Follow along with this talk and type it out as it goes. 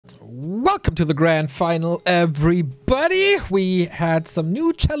Welcome to the grand final, everybody. We had some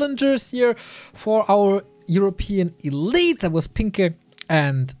new challengers here for our European Elite. That was Pinke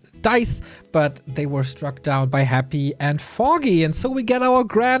and Dice, but they were struck down by Happy and Foggy. And so we get our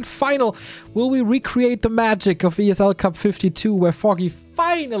grand final. Will we recreate the magic of ESL Cup 52 where Foggy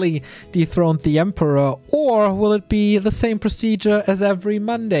finally dethroned the Emperor, or will it be the same procedure as every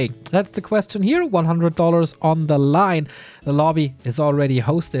Monday? That's the question here. $100 on the line. The lobby is already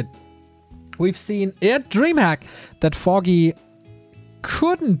hosted. We've seen at DreamHack that Foggy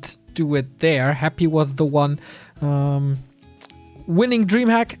couldn't do it there. Happy was the one winning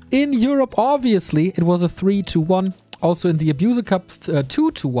DreamHack in Europe. Obviously, it was a 3-1. Also in the Abuser Cup,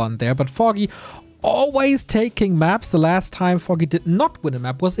 2-1 there. But Foggy always taking maps. The last time Foggy did not win a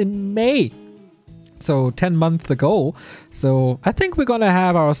map was in May. So 10 months ago. So I think we're going to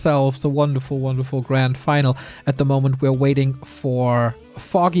have ourselves a wonderful, wonderful grand final. At the moment, we're waiting for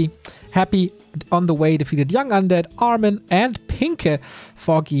Foggy. Happy on the way defeated Young Undead, Armin, and Pinke.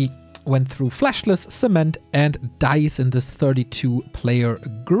 Foggy went through Flashless, Cement, and Dice in this 32-player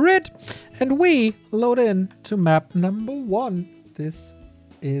grid. And we load in to map number 1. This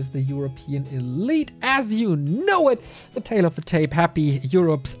is the European Elite, as you know it. The tail of the tape, Happy,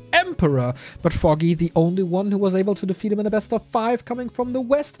 Europe's Emperor. But Foggy, the only one who was able to defeat him in a best of 5 coming from the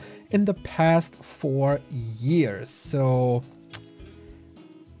West in the past 4 years. So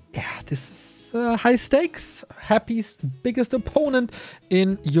yeah, this is high stakes. Happy's biggest opponent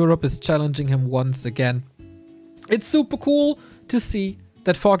in Europe is challenging him once again. It's super cool to see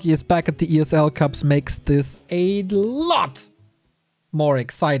that Foggy is back at the ESL Cups. Makes this a lot more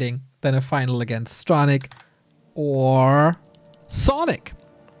exciting than a final against Stranic or Sonic.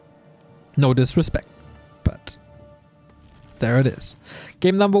 No disrespect, but there it is.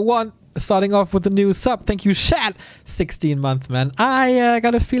 Game number 1. Starting off with the new sub. Thank you, Shad. 16-month, man. I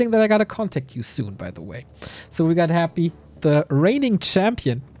got a feeling that I gotta contact you soon, by the way. So we got Happy, the reigning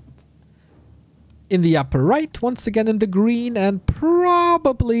champion, in the upper right, once again in the green, and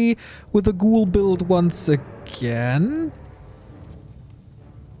probably with a ghoul build once again.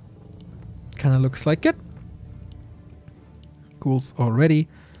 Kind of looks like it. Ghouls already.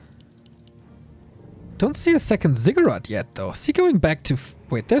 Don't see a second Ziggurat yet, though. See, going back to...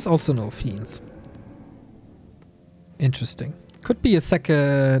 Wait, there's also no Fiends. Interesting. Could be a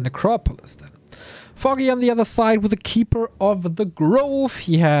second Necropolis, then. Foggy on the other side with the Keeper of the Grove.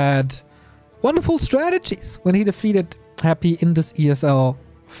 He had wonderful strategies when he defeated Happy in this ESL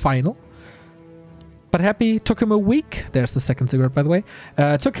final. But Happy took him a week. There's the second Ziggurat, by the way.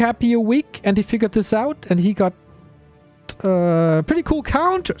 Took Happy a week, and he figured this out, and he got pretty cool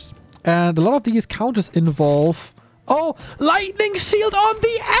counters. And a lot of these counters involve... Oh, Lightning Shield on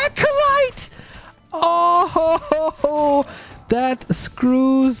the Acolyte! Oh, that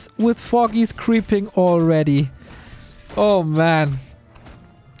screws with Foggy's creeping already. Oh, man.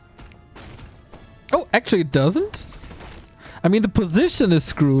 Oh, actually it doesn't. I mean, the position is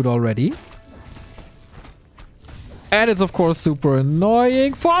screwed already. And it's, of course, super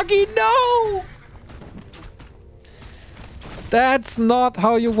annoying. Foggy, no! That's not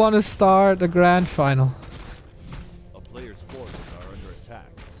how you want to start a grand final. A player's forces are under attack.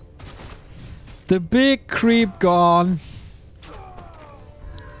 The big creep gone.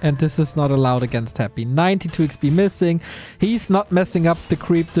 And this is not allowed against Happy. 92 XP missing. He's not messing up the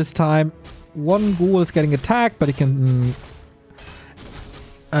creep this time. One ghoul is getting attacked, but he can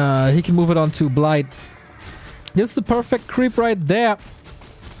move it on to Blight. This is the perfect creep right there.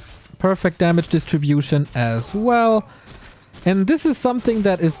 Perfect damage distribution as well. And this is something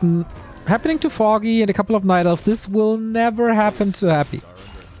that is happening to Foggy and a couple of Night Elves. This will never happen to Happy.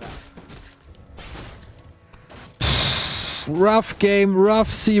 Rough game,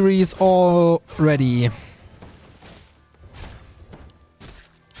 rough series already.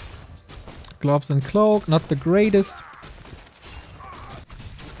 Gloves and Cloak, not the greatest.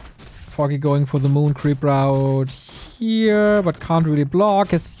 Foggy going for the Moon Creep route here, but can't really block.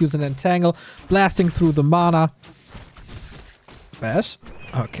 Has to use an Entangle, blasting through the mana. Bash.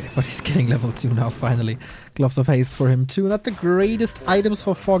 Okay, but he's getting level 2 now, finally. Gloves of Haste for him too. Not the greatest items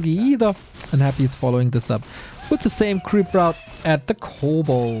for Foggy either. And Happy is following this up with the same creep route at the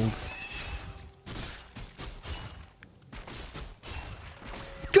Kobolds.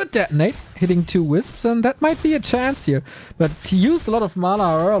 Good detonate, hitting 2 wisps, and that might be a chance here. But he used a lot of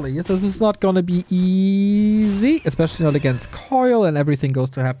mana early, so this is not going to be easy, especially not against Coil, and everything goes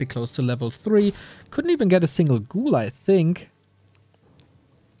to Happy close to level 3. Couldn't even get a single ghoul, I think.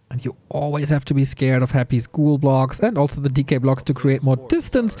 And you always have to be scared of Happy's ghoul blocks and also the DK blocks to create more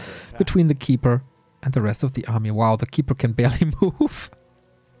distance between the Keeper and the rest of the army. Wow, the Keeper can barely move.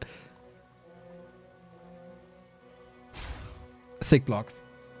 Sick blocks.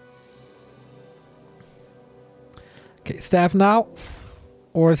 Okay, staff now.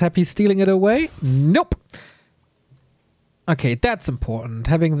 Or is Happy stealing it away? Nope. Okay, that's important.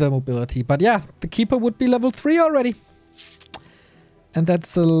 Having the mobility. But yeah, the keeper would be level 3 already. And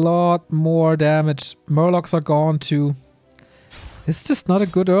that's a lot more damage. Murlocs are gone too. It's just not a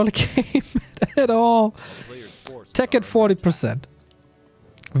good early game at all. Tech at 40%.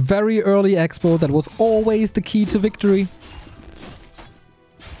 Very early expo. That was always the key to victory.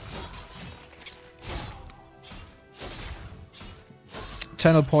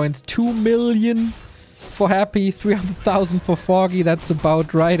 Channel points 2 million for Happy, 300,000 for Foggy. That's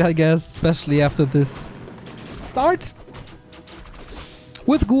about right, I guess, especially after this start.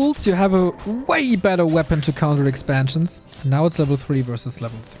 With ghouls, you have a way better weapon to counter expansions. Now it's level 3 versus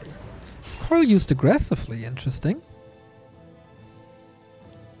level 3. Coil used aggressively, interesting.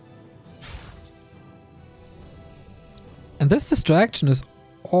 And this distraction is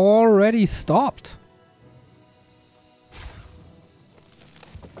already stopped.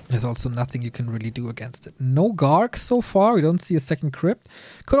 There's also nothing you can really do against it. No Gargs so far. We don't see a second crypt.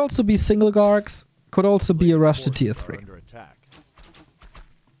 Could also be single Gargs. Could also be a rush to tier 3.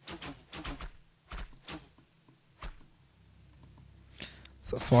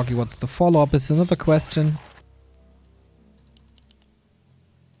 So Foggy wants the follow-up is another question.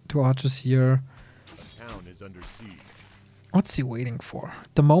 2 archers here. The town is under siege. What's he waiting for?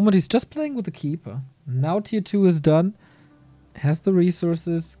 At the moment he's just playing with the keeper. Now tier 2 is done. Has the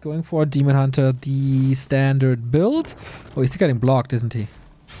resources. Going for a Demon Hunter. The standard build. Oh, he's still getting blocked, isn't he?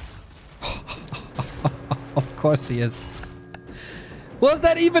 Of course he is. Was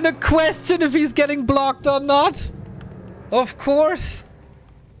that even a question if he's getting blocked or not? Of course.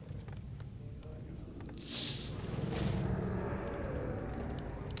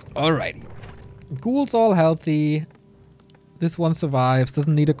 Alrighty. Ghoul's all healthy. This one survives.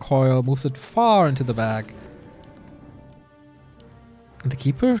 Doesn't need a coil. Moves it far into the bag. And the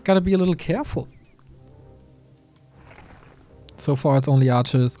keeper gotta be a little careful. So far it's only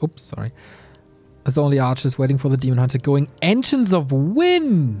archers. Oops, sorry. It's only archers waiting for the Demon Hunter. Going Engines of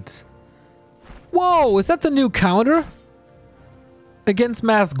Wind. Whoa, is that the new counter? Against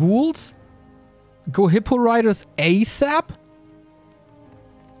mass ghouls? Go Hippo Riders ASAP?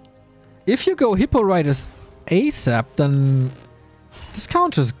 If you go Hippo Riders ASAP, then this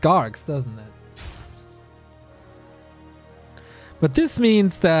counters Gargs, doesn't it? But this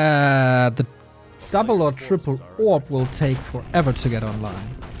means that the double or triple orb will take forever to get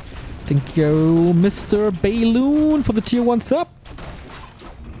online. Thank you, Mr. Balloon, for the tier 1 sub.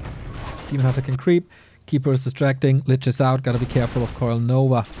 Demon Hunter can creep. Keeper is distracting. Lich is out. Gotta be careful of Coil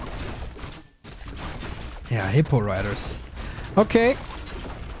Nova. Yeah, Hippo Riders. Okay.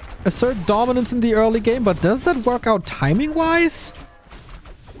 Assert dominance in the early game, but does that work out timing-wise?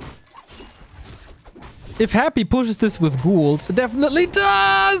 If Happy pushes this with ghouls, it definitely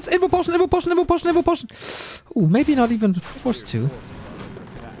does! Invo potion, invo potion, invo potion, invo potion. Ooh, maybe not even forced to.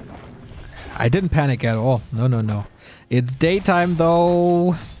 I didn't panic at all. No, no, no. It's daytime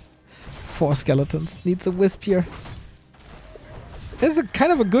though. 4 skeletons. Needs a wisp here. This is a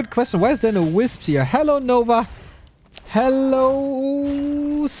kind of a good question. Why is there no wisp here? Hello, Nova.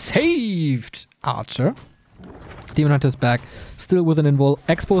 Hello, saved Archer. Demon Hunter's back, still with an invul.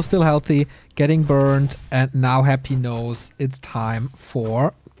 Expo is still healthy, getting burned, and now Happy knows it's time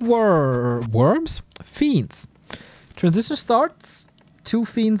for worms? Fiends. Transition starts. 2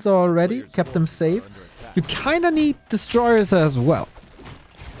 fiends are already, kept them safe. You kind of need destroyers as well.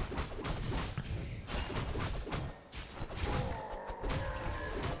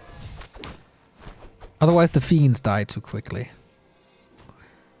 Otherwise the fiends die too quickly.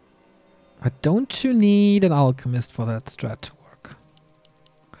 But don't you need an alchemist for that strat to work?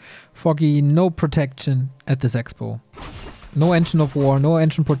 Foggy, no protection at this expo. No engine of war, no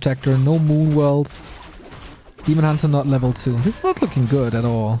engine protector, no moon wells. Demon Hunter not level 2. This is not looking good at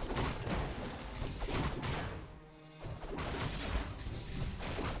all.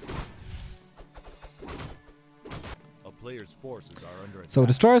 A player's forces are under attack. So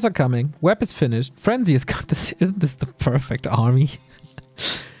destroyers are coming. Web is finished. Frenzy is got this. Isn't this the perfect army?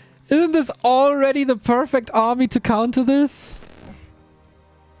 Isn't this already the perfect army to counter this?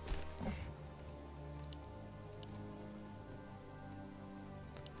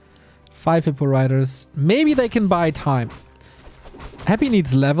 Five Hippo Riders. Maybe they can buy time. Happy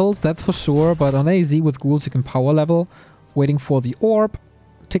needs levels, that's for sure. But on AZ with ghouls you can power level. Waiting for the orb.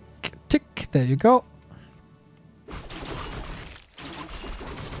 Tick, tick. There you go.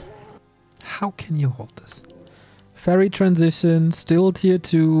 How can you hold this? Fairy transition. Still tier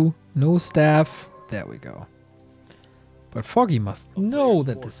 2. No staff. There we go. But Foggy must know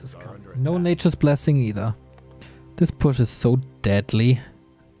that this is coming. No Nature's Blessing either. This push is so deadly.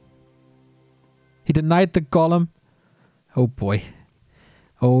 He denied the Golem. Oh boy.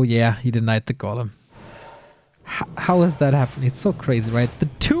 Oh yeah, he denied the Golem. How is that happening? It's so crazy, right? The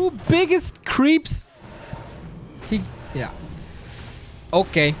two biggest creeps. Yeah.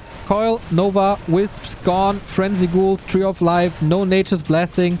 Okay. Coil, Nova, Wisps, gone. Frenzy Ghouls, Tree of Life, no Nature's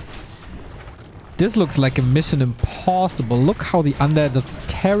Blessing. This looks like a mission impossible. Look how the undead is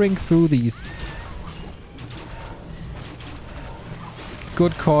tearing through these.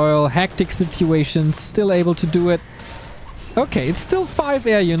 Good Coil, hectic situations, still able to do it. Okay, it's still 5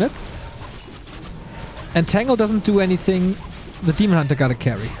 air units. And Tangle doesn't do anything. The Demon Hunter gotta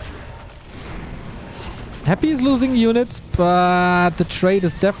carry. Happy is losing units, but the trade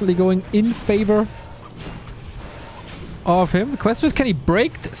is definitely going in favor of him. The question is, can he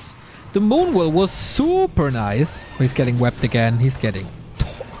break this? The Moonwell was super nice. Oh, he's getting wept again. He's getting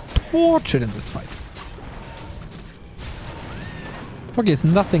tortured in this fight. Foggy has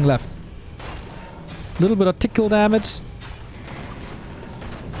nothing left. A little bit of tickle damage.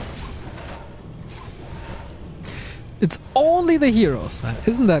 It's only the heroes, man.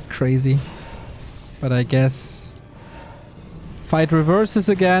 Isn't that crazy? But I guess... Fight reverses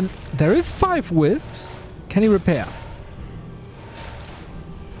again. There is 5 wisps. Can he repair?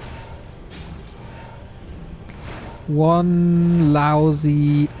 One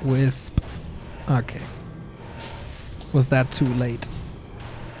lousy wisp. Okay. Was that too late?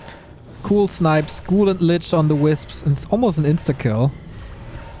 Cool snipes. Ghoul and Lich on the wisps. And it's almost an insta-kill.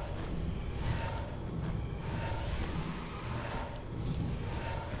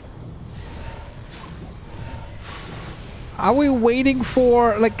 Are we waiting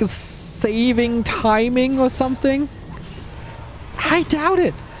for like a saving timing or something? I doubt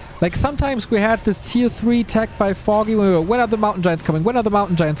it. Like sometimes we had this tier 3 tech by Foggy when we were, when are the mountain giants coming? When are the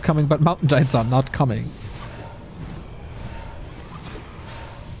mountain giants coming? But mountain giants are not coming.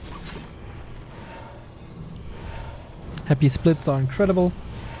 Happy splits are incredible.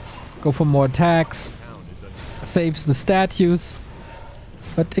 Go for more attacks. Saves the statues.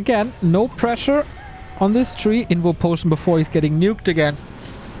 But again, no pressure on this tree. Invo potion before he's getting nuked again.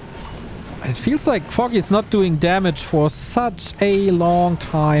 It feels like Foggy is not doing damage for such a long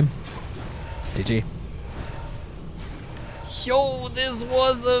time. GG. Yo, this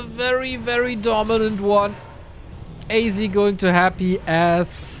was a very, very dominant one. AZ going to Happy as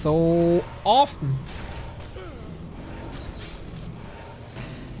so often.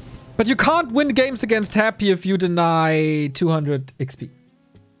 But you can't win games against Happy if you deny 200 XP.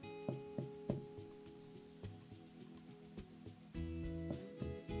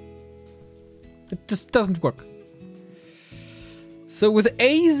 It just doesn't work. So with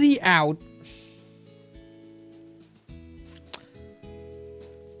AZ out,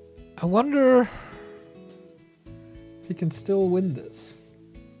 I wonder if he can still win this.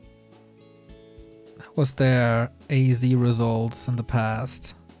 That was their AZ results in the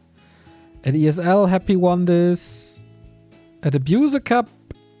past. At ESL, Happy won this. At Abuser Cup,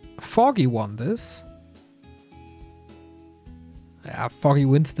 Foggy won this. Yeah, Foggy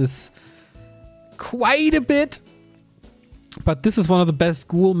wins this quite a bit. But this is one of the best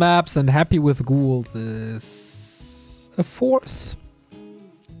ghoul maps, and Happy with ghouls is a force.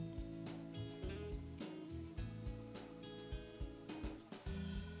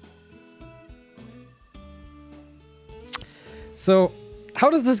 So, how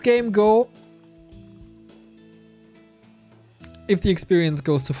does this game go if the experience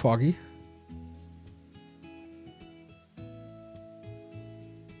goes to Foggy?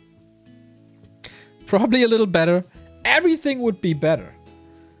 Probably a little better. Everything would be better.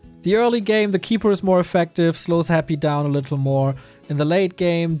 The early game, the Keeper is more effective, slows Happy down a little more. In the late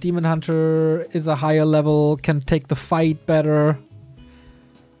game, Demon Hunter is a higher level, can take the fight better.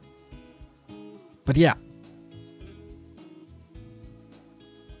 But yeah.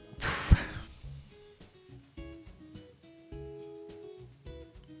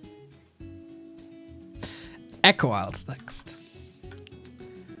 Echo Isles next.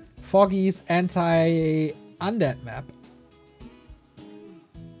 Foggy's anti-undead map.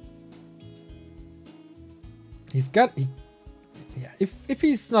 He's got... yeah, if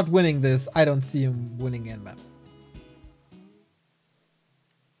he's not winning this, I don't see him winning in map.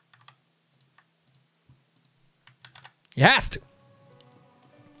 He has to.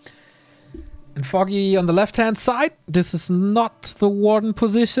 And Foggy on the left-hand side. This is not the Warden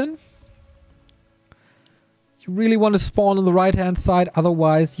position. You really want to spawn on the right-hand side,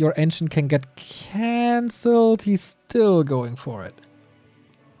 otherwise your engine can get cancelled. He's still going for it.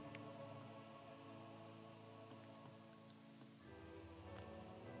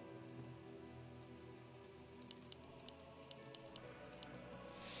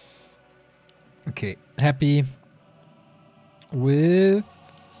 Okay, happy with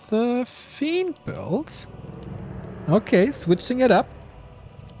the Fiend build. Okay, switching it up.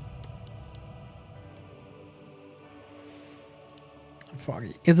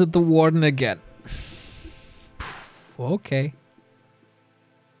 Foggy. Is it the Warden again? Okay.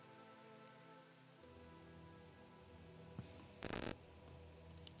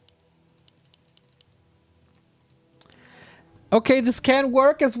 Okay, this can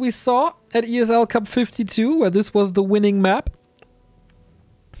work as we saw at ESL Cup 52, where this was the winning map.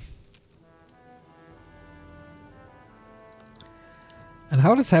 And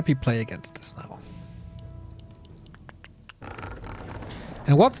how does Happy play against this now?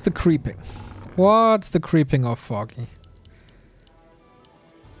 And what's the creeping? What's the creeping of Foggy?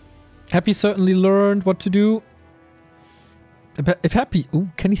 Happy certainly learned what to do. If Happy... Ooh,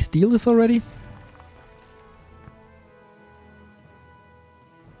 can he steal this already?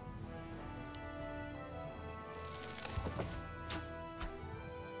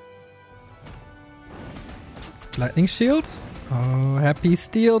 Lightning shield. Oh, Happy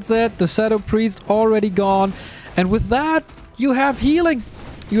steals it. The Shadow Priest already gone. And with that, you have healing.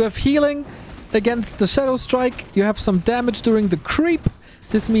 You have healing against the Shadow Strike. You have some damage during the creep.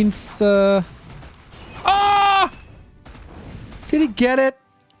 This means... Ah! Did he get it?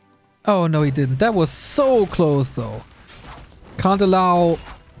 Oh, no, he didn't. That was so close, though. Can't allow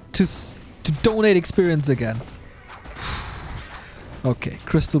to donate experience again. Okay,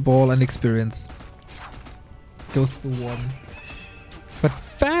 Crystal Ball and experience. Goes to the Warden. But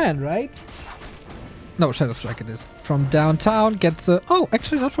Fan, right? No, Shadow Strike it is. From downtown, gets a... Oh,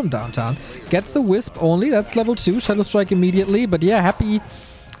 actually not from downtown. Gets a Wisp only. That's level 2. Shadow Strike immediately. But yeah, Happy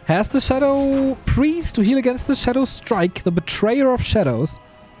has the Shadow Priest to heal against the Shadow Strike. The Betrayer of Shadows.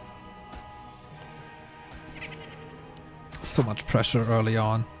 So much pressure early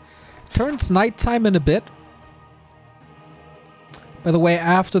on. Turns nighttime in a bit. By the way,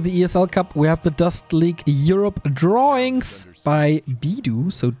 after the ESL Cup, we have the Dust League Europe drawings by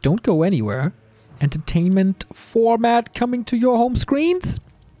Bidu, so don't go anywhere. Entertainment format coming to your home screens.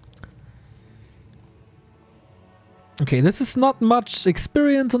 Okay, this is not much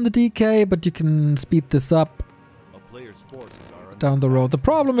experience on the DK, but you can speed this up down the road. The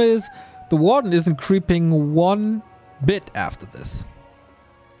problem is the Warden isn't creeping one bit after this.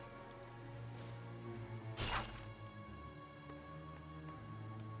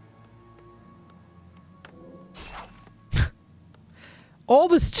 All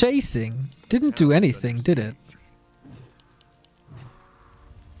this chasing didn't do anything, did it?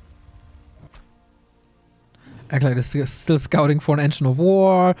 Acolyte is still scouting for an Engine of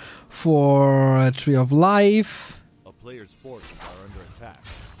War, for a Tree of Life. A player's forces are under attack.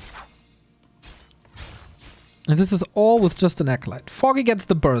 And this is all with just an Acolyte. Foggy gets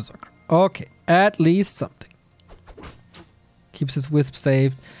the Berserker. Okay, at least something. Keeps his Wisp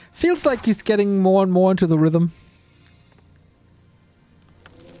safe. Feels like he's getting more and more into the rhythm.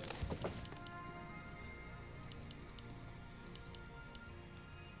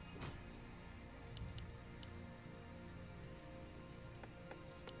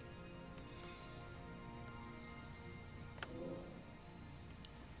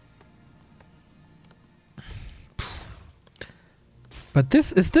 But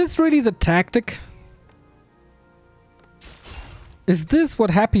is this really the tactic? Is this what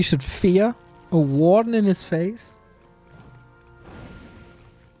Happy should fear? A Warden in his face?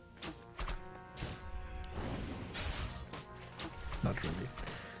 Not really.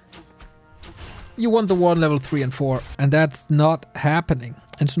 You want the Warden level 3 and 4, and that's not happening.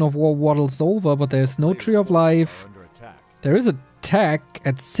 Engine of War waddles over, but there's no Tree of Life. There is a tech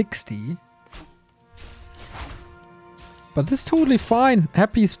at 60. But this is totally fine.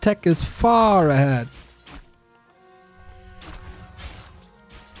 Happy's tech is far ahead.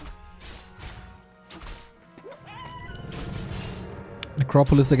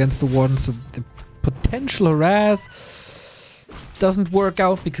 Necropolis against the Warden, so the potential harass doesn't work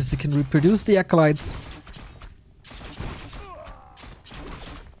out because he can reproduce the Acolytes.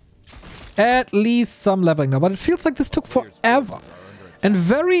 At least some leveling now, but it feels like this took forever. And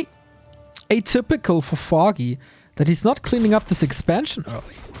very atypical for Foggy that he's not cleaning up this expansion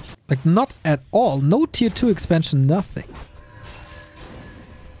early. Like, not at all. No tier 2 expansion, nothing.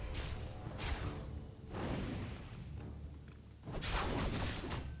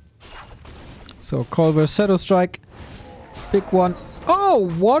 So, Culver Shadow Strike. Big one. Oh,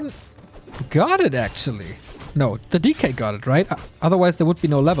 one got it, actually. No, the DK got it, right? Otherwise, there would be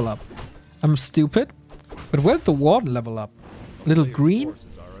no level up. I'm stupid. But where did the Warden level up? Little green?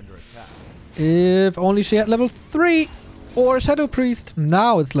 If only she had level 3. Or Shadow Priest.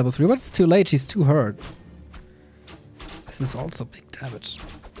 Now it's level 3, but it's too late. She's too hurt. This is also big damage.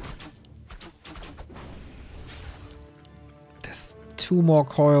 There's 2 more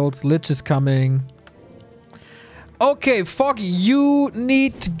coils. Lich is coming. Okay, Foggy, you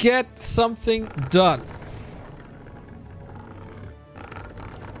need to get something done.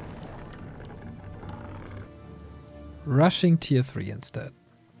 Rushing tier 3 instead.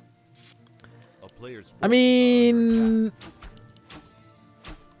 I mean,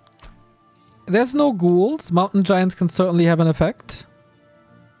 there's no ghouls. Mountain giants can certainly have an effect.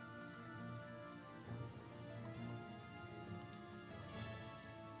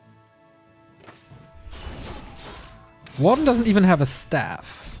 Warden doesn't even have a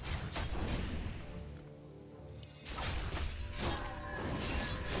staff.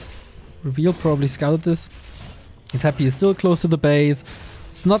 Reveal probably scouted this. He's happy he's still close to the base.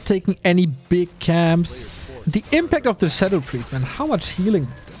 It's not taking any big camps. The impact of the Shadow Priest, man. How much healing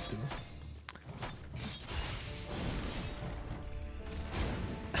did that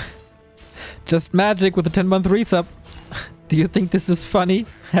do? Just magic with a 10-month resub. Do you think this is funny?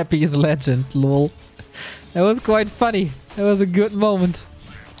 Happy is legend, lol. That was quite funny. That was a good moment.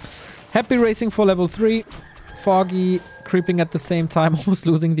 Happy racing for level 3. Foggy creeping at the same time, almost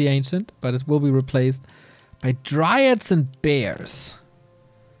losing the Ancient, but it will be replaced by Dryads and Bears.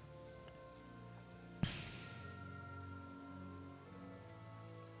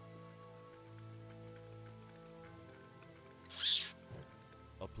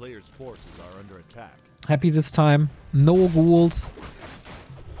 A player's forces are under attack. Happy this time. No ghouls.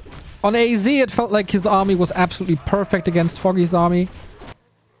 On AZ, it felt like his army was absolutely perfect against Foggy's army.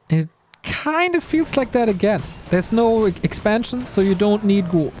 It kind of feels like that again. There's no expansion, so you don't need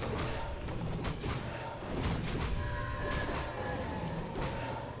ghouls.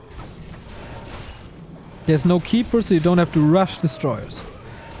 There's no keeper, so you don't have to rush destroyers.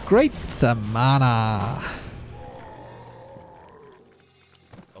 Great mana.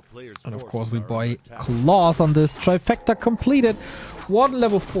 And of course we buy claws on this. Trifecta completed. Warden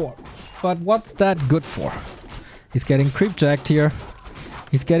level 4. But what's that good for? He's getting creep jacked here.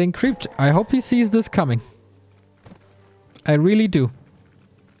 He's getting creep. I hope he sees this coming. I really do.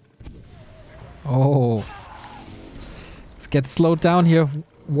 Oh. Let's get slowed down here.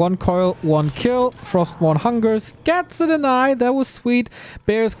 1 coil, 1 kill. Frostborn hungers. Gets a deny. That was sweet.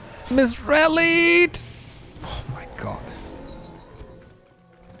 Bears misrallied. Oh my god.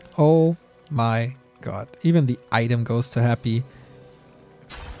 Oh my god. Even the item goes to Happy.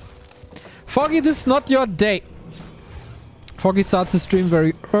 Foggy, this is not your day. Foggy starts the stream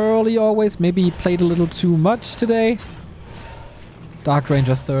very early always. Maybe he played a little too much today. Dark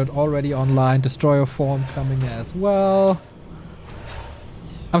Ranger 3rd already online. Destroyer form coming as well.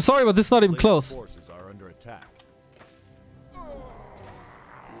 I'm sorry, but this is not even close. Forces are under attack.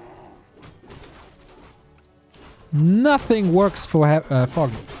 Nothing works for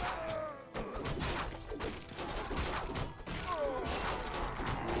Foggy.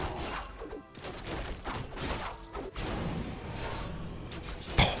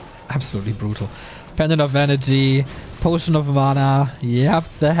 Absolutely brutal. Pendant of Energy, Potion of Mana. Yep,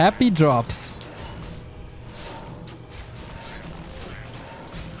 the Happy drops.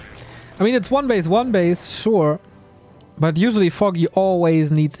 I mean, it's one base, sure. But usually Foggy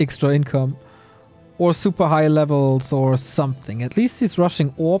always needs extra income. Or super high levels or something. At least he's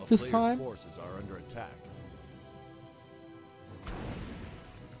rushing Orb this time. Forces are under attack.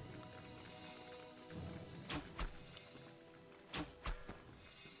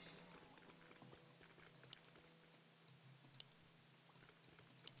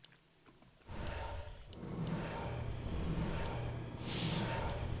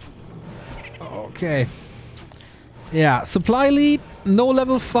 Okay. Yeah, supply lead, no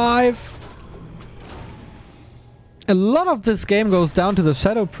level 5. A lot of this game goes down to the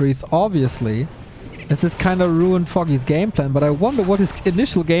Shadow Priest, obviously. As this kind of ruined Foggy's game plan, but I wonder what his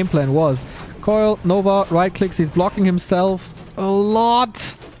initial game plan was. Coil, Nova, right clicks, he's blocking himself a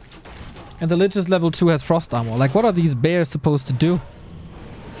lot. And the Lich is level 2 has frost armor. Like, what are these bears supposed to do?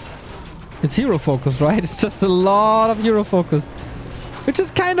 It's hero focus, right? It's just a lot of hero focus. Which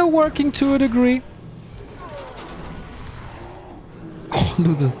is kind of working to a degree. Oh,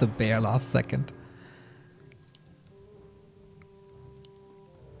 loses the bear last second.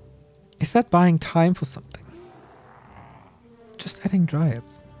 Is that buying time for something? Just adding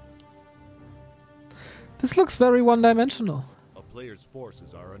Dryads. This looks very one-dimensional. A player's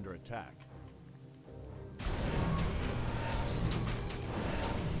forces are under attack.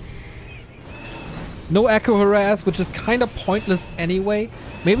 No Echo Harass, which is kind of pointless anyway.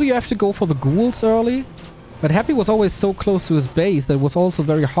 Maybe you have to go for the ghouls early. But Happy was always so close to his base that it was also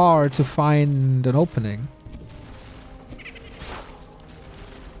very hard to find an opening.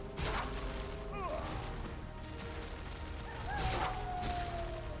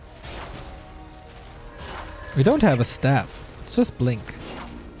 We don't have a staff. It's just Blink.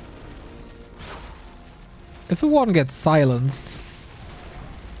 If the Warden gets silenced,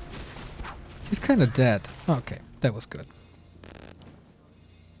 he's kind of dead. Okay, that was good.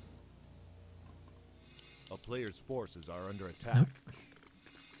 A player's forces are under attack.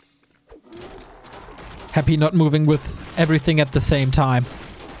 Yep. Happy not moving with everything at the same time.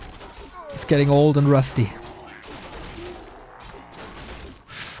 It's getting old and rusty.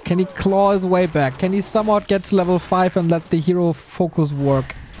 Can he claw his way back? Can he somewhat get to level 5 and let the hero focus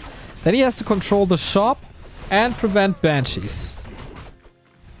work? Then he has to control the shop and prevent banshees.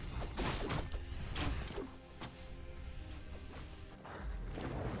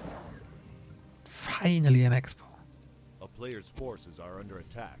 Finally an expo. A player's forces are under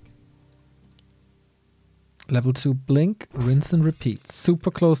attack. Level 2 Blink, rinse and repeat.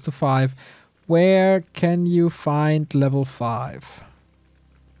 Super close to 5. Where can you find level 5?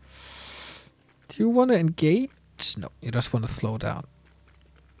 Do you want to engage? No, you just want to slow down.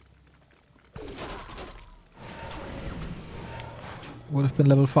 Would have been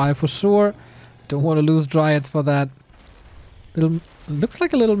level 5 for sure. Don't want to lose Dryads for that. Looks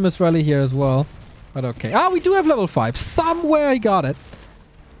like a little Miss Rally here as well. But okay. Ah, we do have level 5. Somewhere I got it.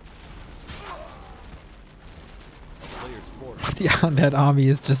 The undead army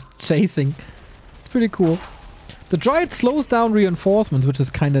is just chasing. It's pretty cool. The Dryad slows down reinforcements, which is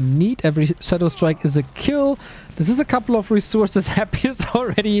kind of neat. Every Shadow Strike is a kill. This is a couple of resources. Happy is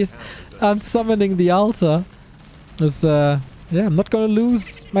already unsummoning the altar. Because, yeah, I'm not gonna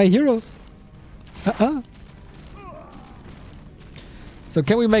lose my heroes. So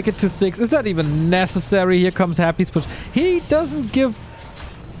can we make it to 6? Is that even necessary? Here comes Happy's push. He doesn't give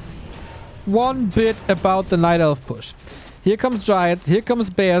one bit about the Night Elf push. Here comes Dryads, here comes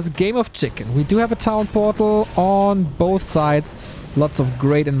Bears, game of chicken. We do have a town portal on both sides. Lots of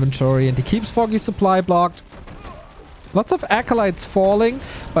great inventory, and he keeps Foggy's supply blocked. Lots of acolytes falling,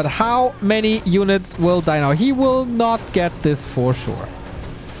 but how many units will die now? He will not get this for sure.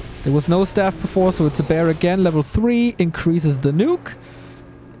 There was no staff before, so it's a bear again. Level 3 increases the nuke.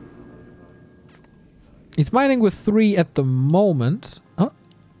 He's mining with 3 at the moment. Huh?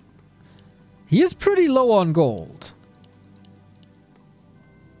 He is pretty low on gold.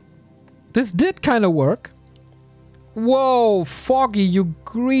 This did kind of work. Whoa, Foggy, you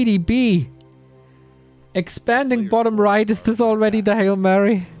greedy bee. Expanding bottom right, is this already the Hail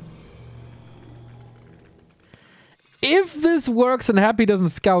Mary? If this works and Happy doesn't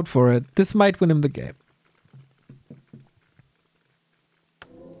scout for it, this might win him the game.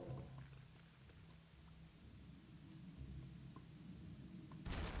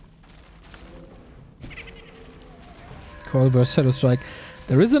 Coil Burst, Shadow Strike.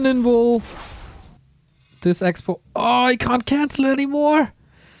 There is an invul. This expo. Oh, I can't cancel it anymore.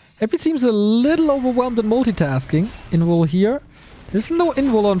 Happy seems a little overwhelmed in multitasking. Invul here. There's no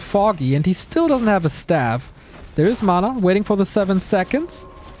invul on Foggy, and he still doesn't have a staff. There is mana, waiting for the 7 seconds.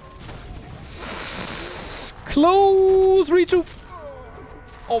 Close reach of.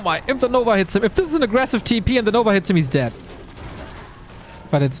 Oh my, if the Nova hits him. If this is an aggressive TP and the Nova hits him, he's dead.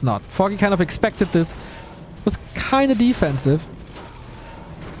 But it's not. Foggy kind of expected this. Was kind of defensive.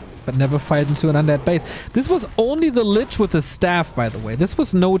 But never fired into an undead base. This was only the Lich with the staff, by the way. This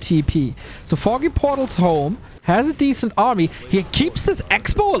was no TP. So Foggy portals home, has a decent army. He keeps this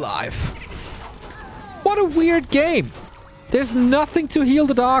expo alive. What a weird game. There's nothing to heal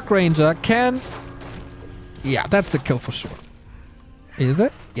the Dark Ranger. Yeah, that's a kill for sure. Is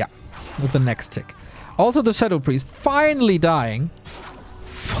it? Yeah. With the next tick. Also the Shadow Priest finally dying.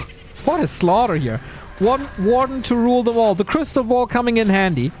 What a slaughter here. One Warden to rule them all. The Crystal Ball coming in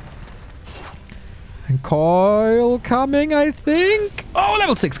handy. And Coil coming, I think. Oh,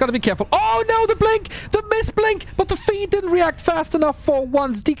 level 6. Gotta be careful. Oh no, the blink! The miss blink! But the feed didn't react fast enough for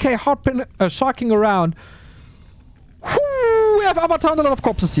once. DK hopping, sharking around. Whew, we have Avatar and a lot of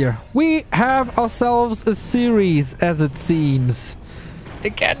corpses here. We have ourselves a series, as it seems.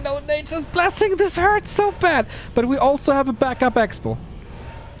 Again, no nature's blessing. This hurts so bad. But we also have a backup expo.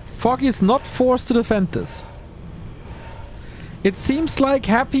 Foggy is not forced to defend this. It seems like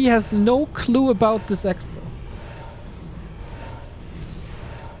Happy has no clue about this expo.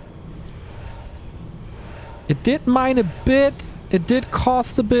 It did mine a bit. It did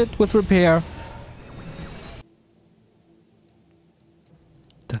cost a bit with repair.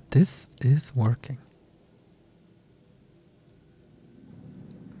 That this is working.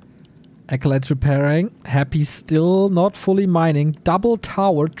 Acolyte's repairing. Happy still not fully mining. Double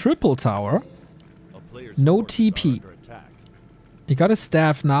tower, triple tower. No TP. He got his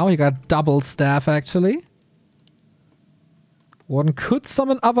staff now. He got double staff actually. One could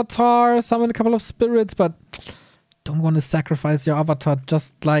summon Avatar, summon a couple of spirits, but don't want to sacrifice your Avatar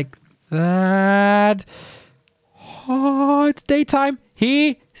just like that. Oh, it's daytime.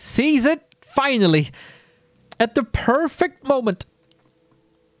 He sees it finally. At the perfect moment.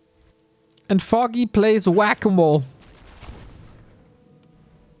 And Foggy plays whack-a-mole.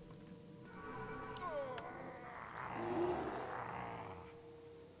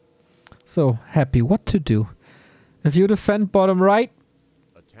 So, Happy, what to do? If you defend bottom right,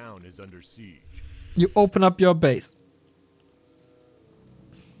 a town is under siege. You open up your base.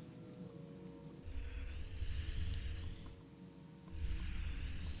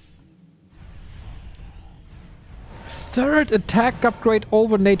 Third attack upgrade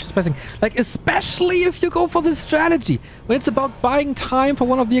over Nature's Blessing. Like, especially if you go for this strategy. When it's about buying time for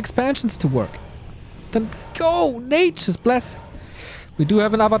one of the expansions to work. Then go! Nature's Blessing. We do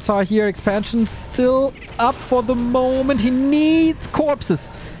have an Avatar here. Expansion still up for the moment. He needs corpses.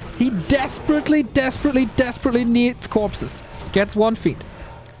 He desperately, desperately, desperately needs corpses. Gets one feat.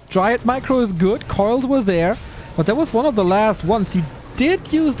 Dryad Micro is good. Coils were there. But that was one of the last ones. You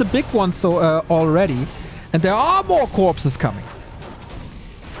did use the big one already. And there are more corpses coming.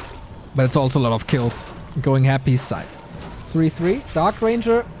 But it's also a lot of kills. Going Happy's side. 3-3. Dark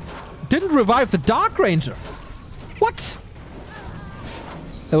Ranger. Didn't revive the Dark Ranger. What?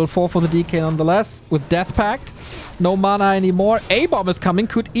 Level 4 for the DK nonetheless. With Death Pact. No mana anymore. A-Bomb is coming.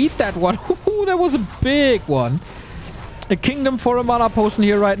 Could eat that one. Ooh, that was a big one. A Kingdom for a mana potion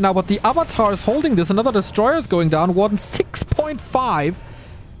here right now. But the Avatar is holding this. Another Destroyer is going down. Warden 6.5.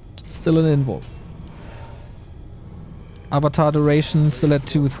 Still an invo. Avatar duration still at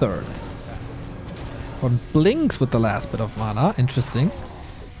 2/3. One blinks with the last bit of mana. Interesting.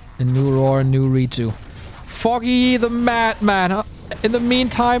 A new Roar, new Reju. Foggy the Madman. In the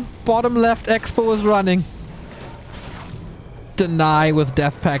meantime, bottom left Expo is running. Deny with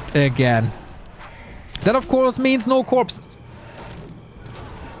Death Pact again. That of course means no corpses.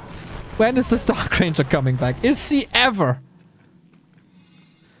 When is this Dark Ranger coming back? Is she ever?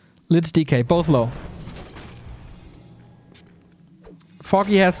 Lich DK, both low.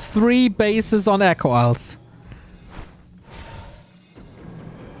 Foggy has 3 bases on Echo Isles.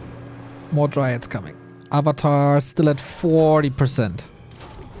 More Dryads coming. Avatar still at 40%.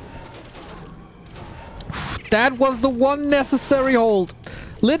 That was the one necessary hold.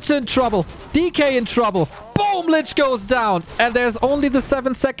 Lich in trouble. DK in trouble. Boom! Lich goes down. And there's only the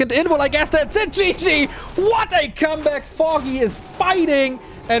 7-second invul. I guess that's it. GG! What a comeback. Foggy is fighting.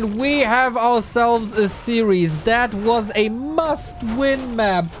 And we have ourselves a series. That was a must-win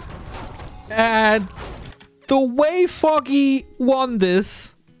map. And the way Foggy won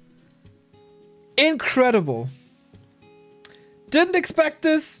this... incredible. Didn't expect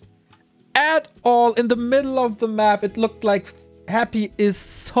this at all. In the middle of the map, it looked like Happy is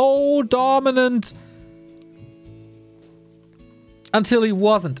so dominant. Until he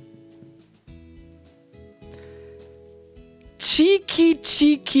wasn't. Cheeky,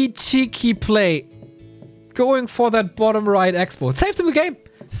 cheeky, cheeky play. Going for that bottom right expo. Saved him the game.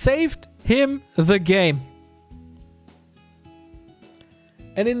 Saved him the game.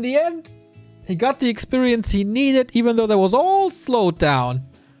 And in the end, he got the experience he needed, even though that was all slowed down.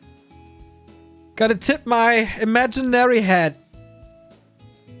 Gotta tip my imaginary head.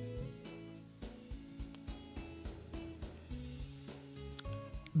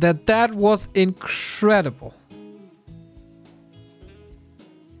 That was incredible.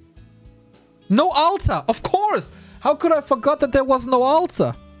 No altar, of course. How could I forgot that there was no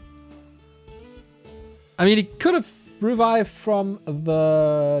altar? I mean, he could have revived from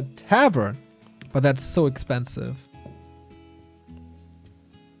the tavern, but that's so expensive.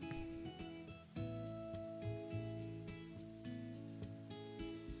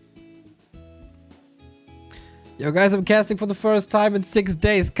 Yo guys, I'm casting for the first time in 6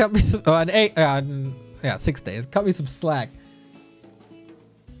 days. Cut me some... Oh, yeah, 6 days. Cut me some slack.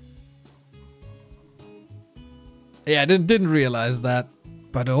 Yeah, I didn't realize that.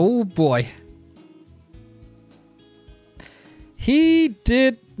 But oh boy. He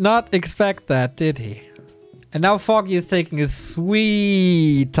did not expect that, did he? And now Foggy is taking his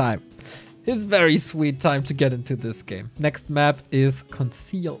sweet time. His very sweet time to get into this game. Next map is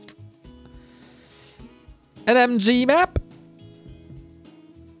Concealed. An MG map?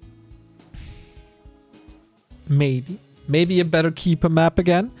 Maybe. Maybe a better keeper map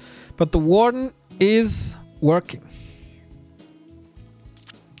again. But the Warden is working.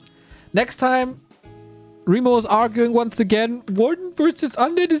 Next time, Remo is arguing once again. Warden versus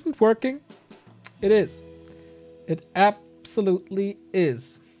Undead isn't working. It is. It absolutely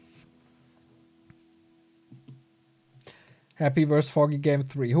is. Happy versus Foggy game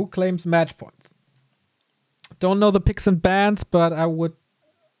 3. Who claims match points? Don't know the picks and bans, but I would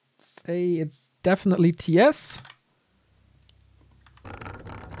say it's definitely TS.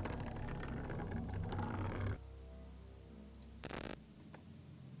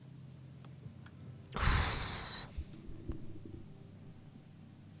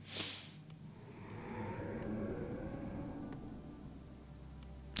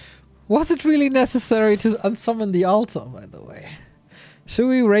 Was it really necessary to unsummon the altar, by the way? Should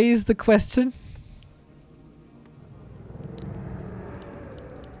we raise the question?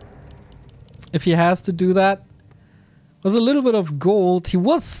 If he has to do that. Was a little bit of gold. He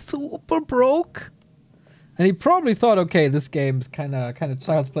was super broke. And he probably thought, okay, this game's kind of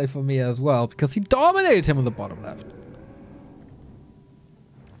child's play for me as well. Because he dominated him in the bottom left.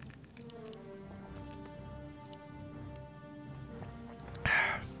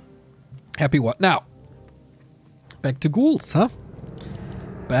 Happy what now? Back to ghouls, huh?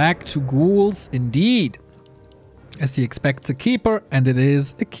 Back to ghouls indeed. As he expects a keeper, and it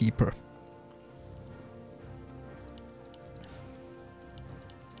is a keeper.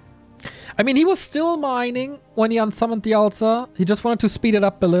 I mean, he was still mining when he unsummoned the altar. He just wanted to speed it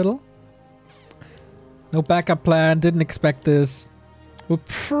up a little. No backup plan, didn't expect this. Will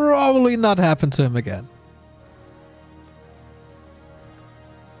probably not happen to him again.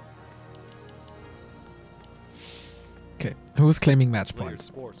 Okay, who's claiming match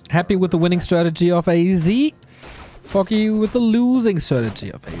points? Happy with the winning strategy of AZ. Foggy with the losing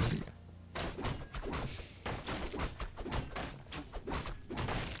strategy of AZ.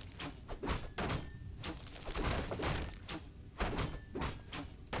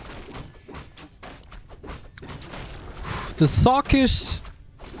 The sockish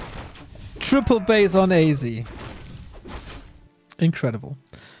triple base on AZ. Incredible.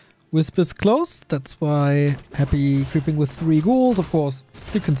 Whispers close, that's why Happy creeping with 3 ghouls. Of course,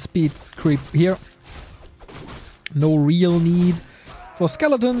 you can speed creep here. No real need for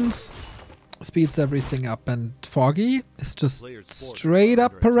skeletons. Speeds everything up, and Foggy is just straight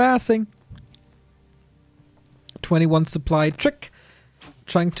up harassing. 21 supply trick.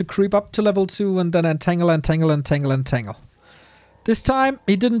 Trying to creep up to level 2 and then entangle, entangle, entangle, entangle. This time,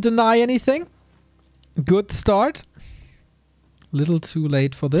 he didn't deny anything. Good start. Little too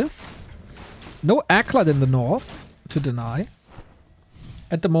late for this. No Acolyte in the north to deny.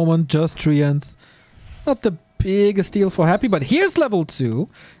 At the moment, just Treants. Not the biggest deal for Happy, but here's level 2.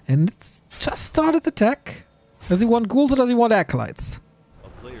 And it's just started the tech. Does he want ghouls or does he want Acolytes?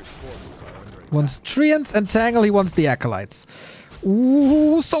 Wants Treants, entangle, he wants the Acolytes.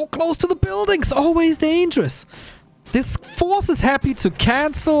 Ooh, so close to the buildings. Always dangerous. This forces Happy to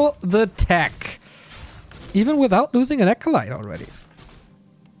cancel the tech. Even without losing an Acolyte already.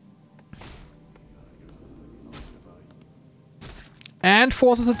 And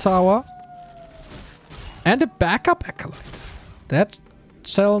forces a tower. And a backup Acolyte. That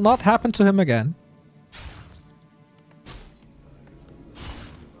shall not happen to him again.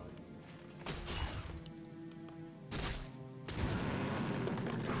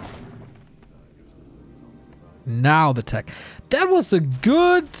 Now the tech. That was a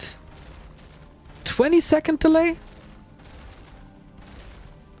good 20-second delay.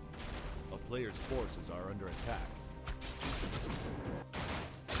 A player's forces are under attack.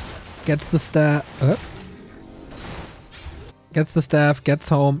 Gets the staff. Gets the staff, gets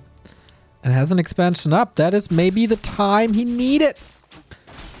home, and has an expansion up. That is maybe the time he needed.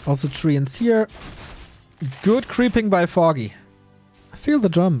 Also Treants here. Good creeping by Foggy. I feel the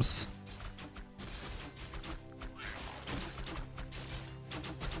drums.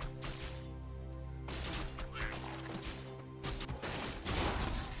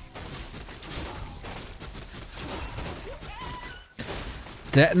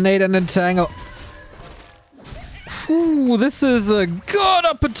 Detonate and entangle. Ooh, this is a good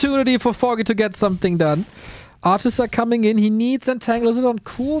opportunity for Foggy to get something done. Artists are coming in. He needs entangle. Is it on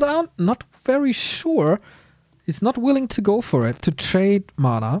cooldown? Not very sure. He's not willing to go for it to trade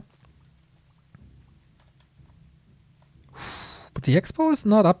mana. But the expo is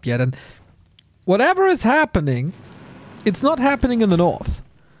not up yet. And whatever is happening, it's not happening in the north.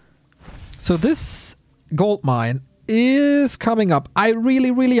 So this gold mine is coming up. I really,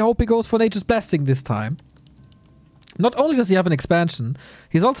 really hope he goes for Nature's Blessing this time. Not only does he have an expansion,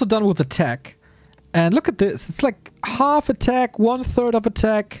 he's also done with attack. And look at this. It's like half attack, 1/3 of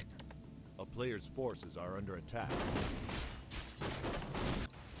attack. A player's forces are under attack.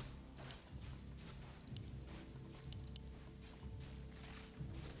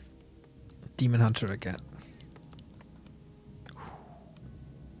 Demon Hunter again.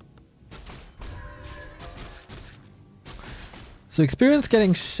 So experience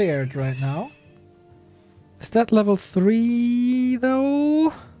getting shared right now. Is that level 3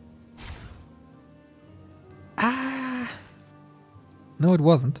 though? Ah. No, it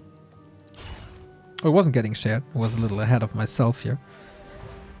wasn't. Oh, it wasn't getting shared. I was a little ahead of myself here.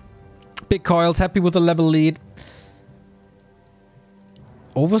 Big Coils happy with the level lead.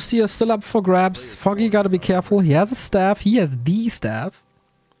 Overseer still up for grabs. Foggy gotta be careful. He has a staff. He has the staff.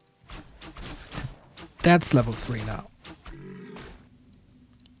 That's level 3 now.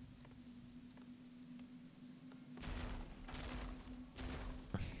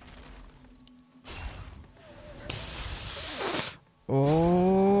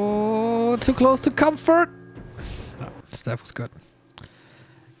 Oh, too close to comfort. No, staff was good.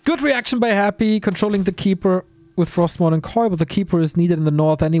 Good reaction by Happy, controlling the keeper with Frostmourne and Coil, but the keeper is needed in the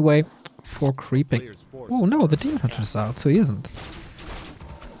north anyway for creeping. Oh no, the Demon Hunter is out, so he isn't.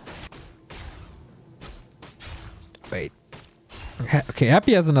 Wait. Okay,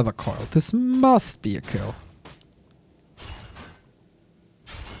 Happy has another Coil. This must be a kill.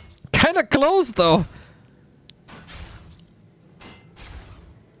 Kinda close though.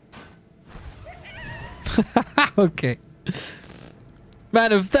 Okay.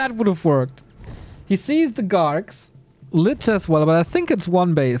 Man, if that would have worked. He sees the Gargs. Lich as well, but I think it's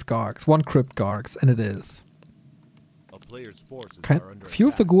one base Gargs. One crypt Gargs, and it is. A player's forces Okay. are under Few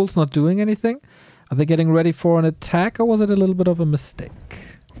of the attack. ghouls not doing anything. Are they getting ready for an attack, or was it a little bit of a mistake?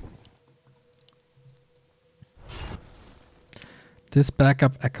 This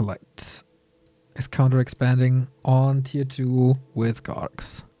backup Acolyte is counter-expanding on tier 2 with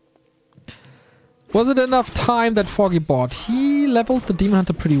Gargs. Was it enough time that Foggy bought? He leveled the Demon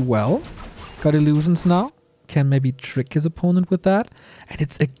Hunter pretty well. Got illusions now. Can maybe trick his opponent with that. And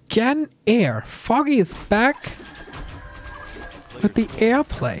it's again air. Foggy is back with the air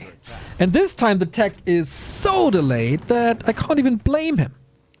play. And this time the tech is so delayed that I can't even blame him.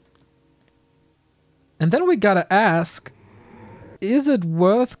 And then we gotta ask, is it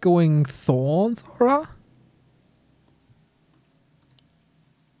worth going Thorns Aura?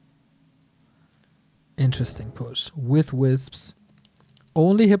 Interesting push. With Wisps.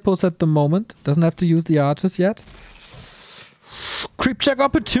 Only Hippos at the moment. Doesn't have to use the Archers yet. Creep check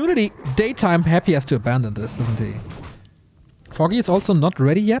opportunity. Daytime. Happy has to abandon this, doesn't he? Foggy is also not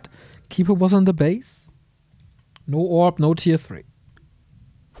ready yet. Keeper was on the base. No orb, no tier 3.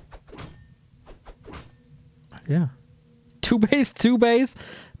 Yeah. 2 base, 2 base.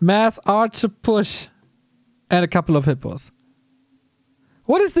 Mass Archer push. And a couple of Hippos.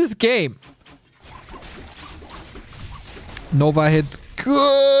 What is this game? Nova hits.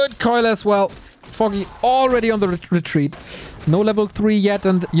 Good Coil as well. Foggy already on the retreat. No level 3 yet,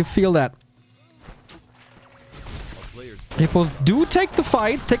 and you feel that. Hippos do take the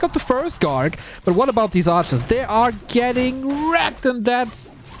fights, take out the first Garg, but what about these Archers? They are getting wrecked, and that's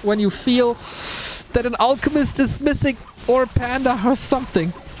when you feel that an Alchemist is missing, or a Panda or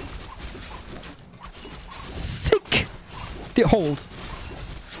something. Sick! The hold.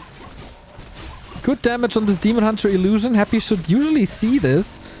 Good damage on this Demon Hunter illusion. Happy should usually see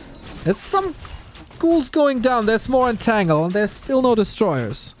this. There's some ghouls going down. There's more Entangle, and there's still no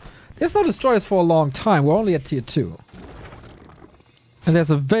Destroyers. There's no Destroyers for a long time. We're only at tier 2. And there's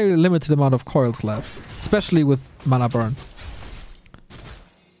a very limited amount of coils left, especially with Mana Burn.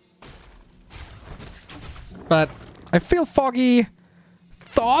 But I feel Foggy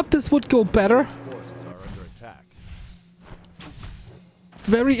thought this would go better. Forces are under attack.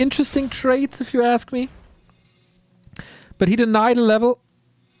 Very interesting traits, if you ask me. But he denied a level.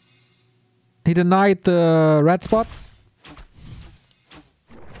 He denied the red spot.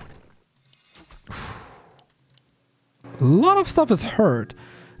 A lot of stuff is hurt.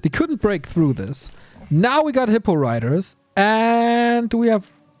 They couldn't break through this. Now we got Hippo Riders. And do we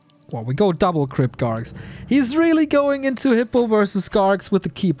have... Well, we go double Crypt Gargs. He's really going into Hippo versus Gargs with the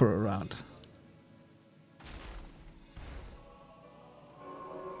Keeper around.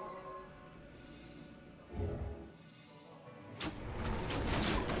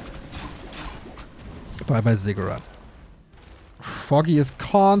 Bye-bye Ziggurat. Foggy is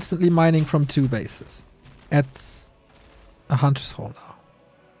constantly mining from 2 bases. It's a Hunter's Hole now.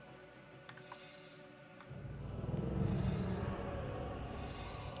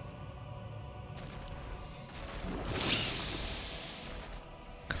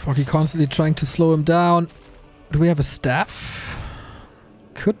 Foggy constantly trying to slow him down. Do we have a staff?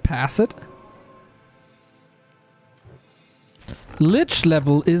 Could pass it. Lich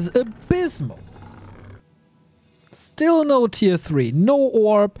level is abysmal. Still no tier 3. No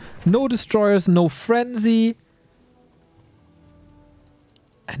orb, no destroyers, no frenzy.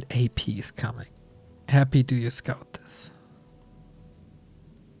 And AP is coming. Happy do you scout this?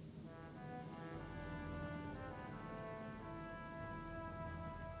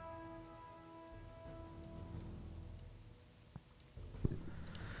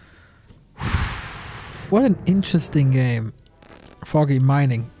 What an interesting game. Foggy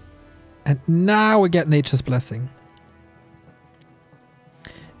mining. And now we get Nature's Blessing.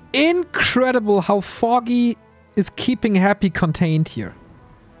 Incredible how Foggy is keeping Happy contained here.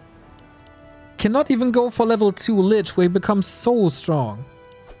 Cannot even go for level 2 Lich where he becomes so strong.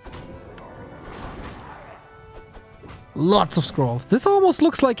 Lots of scrolls. This almost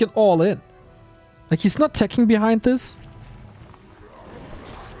looks like an all-in. Like he's not teching behind this.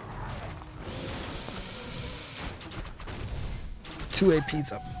 Two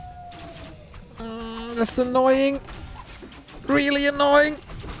APs up. That's annoying. Really annoying.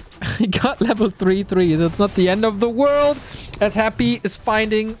 He got level 3-3. That's not the end of the world. As Happy is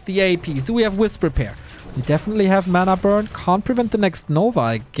finding the APs. Do we have Wisp Repair? We definitely have Mana Burn. Can't prevent the next Nova,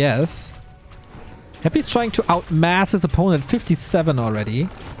 I guess. Happy's trying to outmass his opponent at 57 already.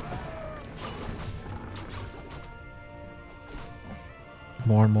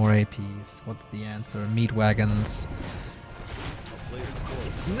 More and more APs. What's the answer? Meat wagons.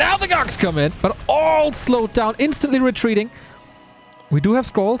 Now the Gogs come in, but all slowed down, instantly retreating. We do have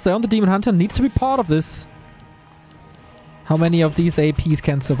scrolls. They're on the Demon Hunter. Needs to be part of this. How many of these APs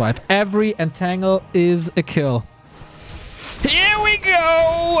can survive? Every entangle is a kill. Here we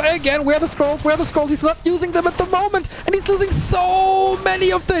go! Again, where are the scrolls? Where are the scrolls? He's not using them at the moment. And he's losing so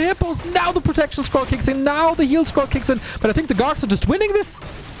many of the hippos. Now the protection scroll kicks in. Now the heal scroll kicks in. But I think the Gogs are just winning this.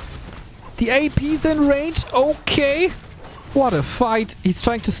 The AP's in range. Okay. What a fight. He's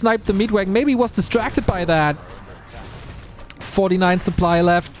trying to snipe the Meatwagon. Maybe he was distracted by that. 49 supply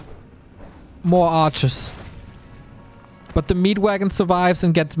left. More archers. But the Meatwagon survives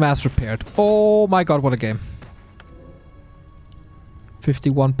and gets mass repaired. Oh my god, what a game.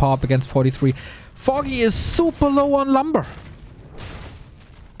 51 pop against 43. Foggy is super low on lumber.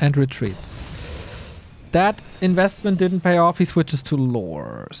 And retreats. That investment didn't pay off. He switches to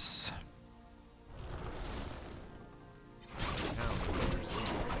lures.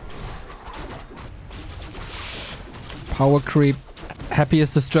 Power creep. Happy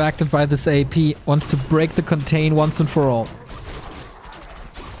is distracted by this AP. Wants to break the contain once and for all.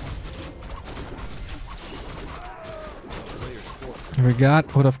 Here we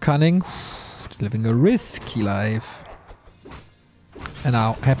got Hood of Cunning. Living a risky life. And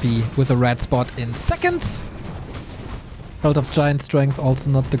now Happy with a red spot in seconds. Belt of Giant Strength, also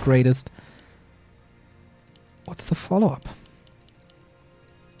not the greatest. What's the follow-up?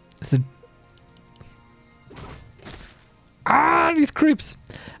 Is it... Ah, these creeps.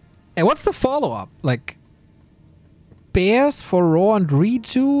 And what's the follow-up? Like, bears for raw and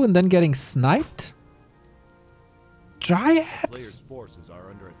reju and then getting sniped? Dryads? Players' forces are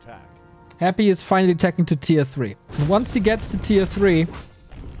under attack. Happy is finally taking to tier 3. And once he gets to tier 3,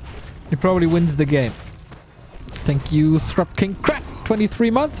 he probably wins the game. Thank you, Scrub King Crack, 23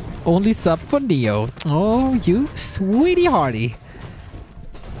 month. Only sub for Neo. Oh, you sweetie hearty.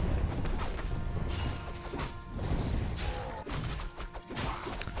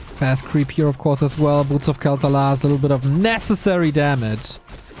 Fast creep here, of course, as well. Boots of Kel'Thuzad, a little bit of necessary damage.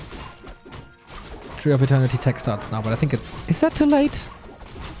 Tree of Eternity tech starts now, but I think it's... Is that too late?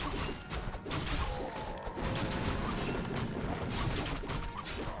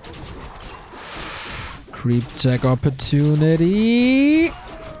 Creep check opportunity.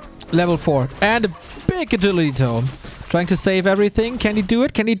 Level 4. And a big agility tome. Trying to save everything. Can he do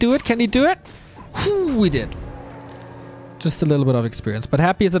it? Can he do it? Can he do it? Whew, we did. Just a little bit of experience. But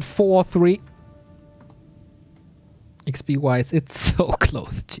Happy is at 4-3. XP wise, it's so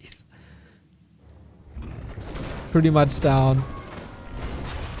close. Jeez. Pretty much down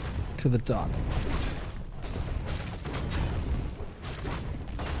to the dot.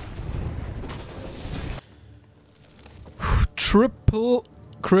 Triple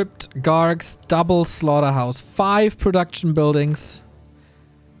crypt gargs, double slaughterhouse, 5 production buildings.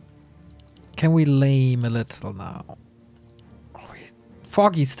 Can we lame a little now?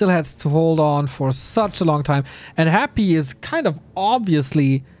 Foggy still has to hold on for such a long time. And Happy is kind of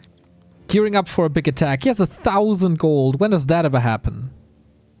obviously gearing up for a big attack. He has 1,000 gold. When does that ever happen?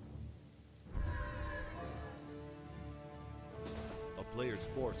 A player's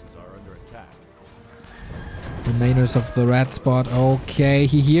forces are under attack. Remainers of the rat spot. Okay,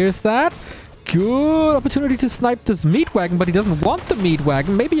 he hears that. Good opportunity to snipe this meat wagon, but he doesn't want the meat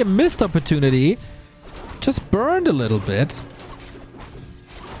wagon. Maybe a missed opportunity. just burned a little bit.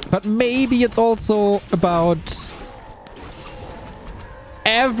 But maybe it's also about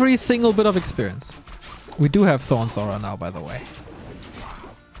every single bit of experience. We do have Thorn's Aura now, by the way.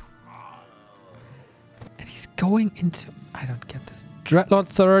 And he's going into... I don't get this. Dreadlord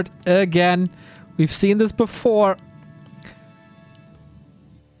third again. We've seen this before.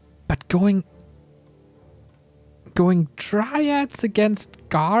 But going Dryads against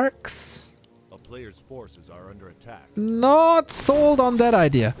Gargs? A player's forces are under attack. Not sold on that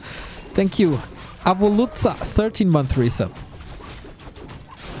idea. Thank you. Avolutza, 13-month resub.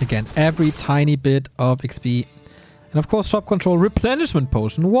 Again, every tiny bit of XP. And of course, shop control, replenishment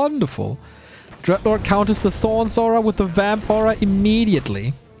potion. Wonderful. Dreadlord counters the Thorn's Aura with the Vamp Aura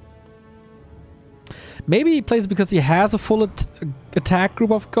immediately. Maybe he plays because he has a full attack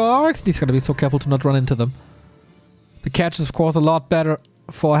group of Gargs. He's gotta be so careful to not run into them. The catch is, of course, a lot better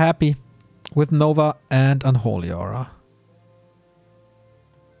for Happy with Nova and Unholy Aura.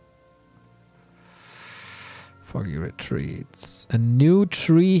 Foggy retreats. A new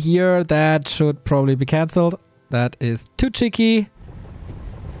tree here that should probably be cancelled. That is too cheeky.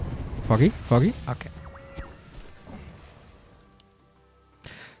 Foggy? Okay.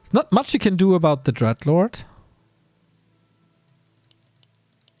 There's not much you can do about the Dreadlord.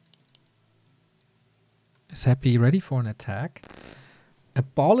 Is Happy ready for an attack?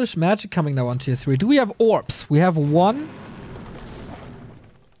 Abolish magic coming now on tier 3. Do we have orbs? We have one.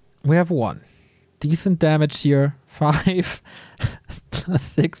 We have one. Decent damage here. 5 plus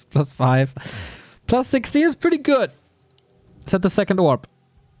 6 plus 5 plus 16 is pretty good. Is that the second orb?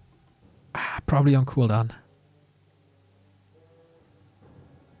 Probably on cooldown.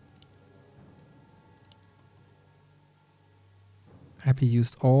 Happy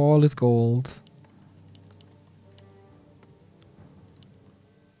used all his gold.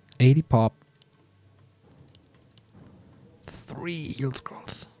 80 pop. 3 heal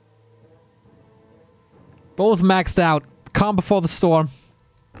scrolls. Both maxed out. Calm before the storm.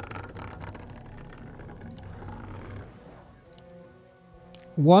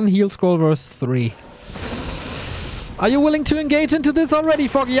 One heal scroll versus 3. Are you willing to engage into this already,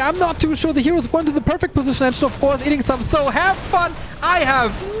 Foggy? I'm not too sure. The hero's going to the perfect position and of course eating some. So have fun. I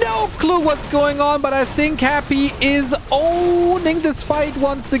have no clue what's going on, but I think Happy is owning this fight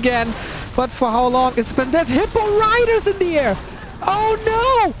once again. But for how long? It's been... There's Hippo Riders in the air. Oh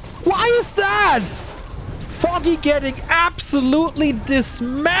no! Why is that? Foggy getting absolutely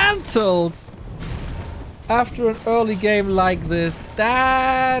dismantled after an early game like this.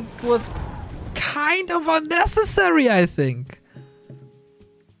 That was kind of unnecessary, I think.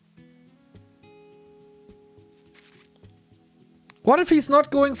 What if he's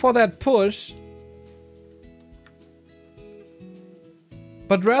not going for that push,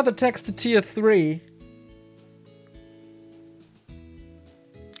 but rather takes to tier 3?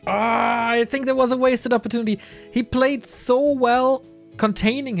 I think there was a wasted opportunity. He played so well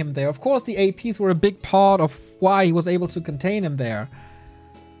containing him there. Of course, the APs were a big part of why he was able to contain him there.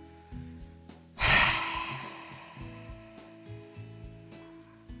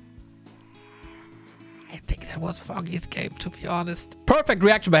 I think that was Foggy's game, to be honest. Perfect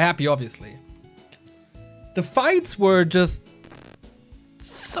reaction by Happy, obviously. The fights were just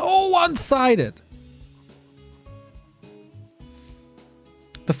so one-sided.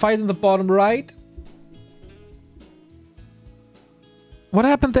 The fight in the bottom right. What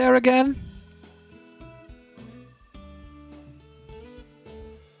happened there again?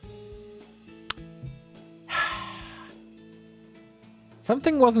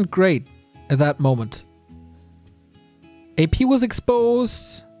 Something wasn't great at that moment. AP was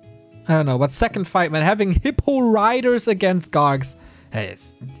exposed. I don't know, but second fight, man, having Hippo Riders against Gargs.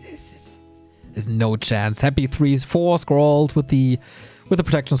 There's no chance. Happy 3-4 scrolls with the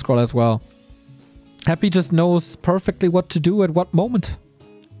protection scroll as well. Happy just knows perfectly what to do at what moment.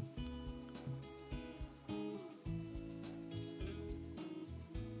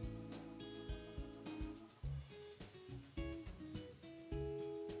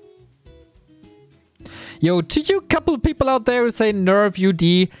 Yo, to you couple of people out there who say nerf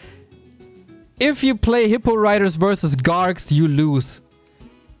UD, if you play Hippo Riders versus Gargs, you lose.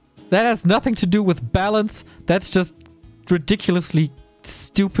 That has nothing to do with balance. That's just ridiculously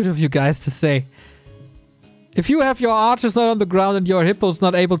stupid of you guys to say. If you have your archers not on the ground and your hippos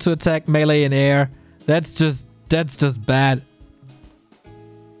not able to attack melee in air, that's just bad.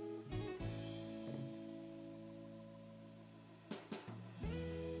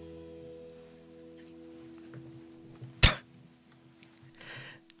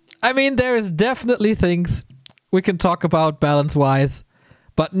 I mean, there's definitely things we can talk about balance-wise,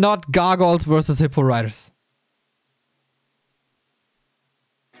 but not Gargoyles versus Hippo Riders.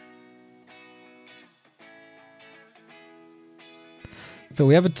 So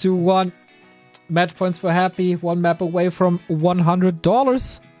we have a 2-1. Match points for Happy. One map away from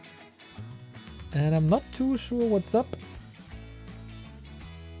 $100. And I'm not too sure what's up.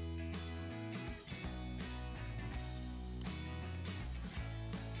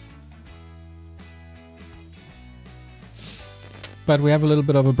 But we have a little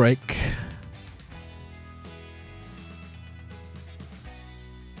bit of a break.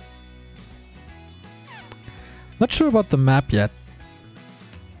 Not sure about the map yet.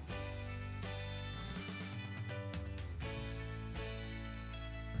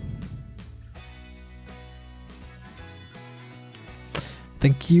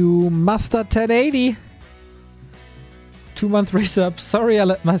 Thank you, Master 1080. 2-month resub. Sorry I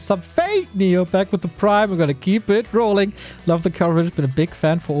let my sub fade. Neo back with the Prime. We're gonna keep it rolling. Love the coverage. Been a big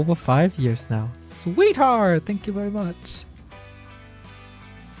fan for over 5 years now. Sweetheart. Thank you very much.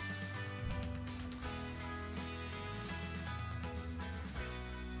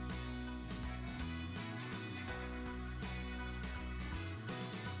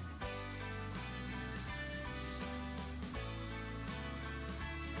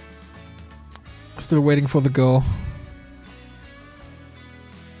 Still waiting for the go.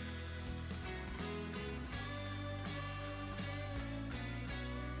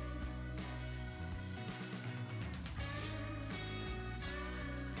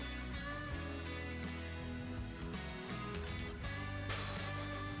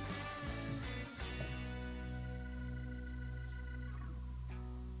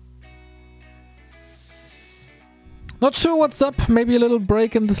 Not sure what's up. Maybe a little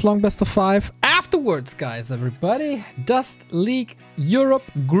break in this long best of 5. Afterwards, guys, everybody. Dust League Europe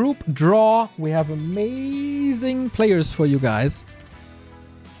group draw. We have amazing players for you guys.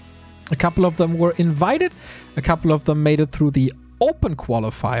 A couple of them were invited. A couple of them made it through the Open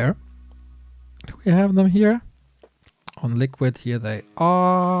qualifier. Do we have them here? On Liquid, here they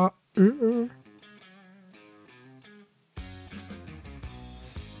are.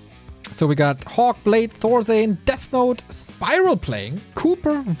 So we got Hawkblade, Thorzane, Death Note, Spiral playing,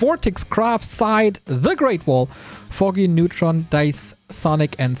 Cooper, Vortex Craft, Side, The Great Wall, Foggy, Neutron, Dice,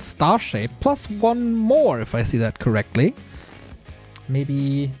 Sonic, and Starshape, plus one more if I see that correctly.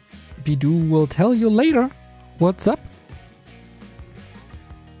 Maybe Bidoo will tell you later what's up.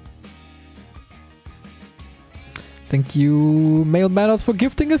 Thank you, Male Manos, for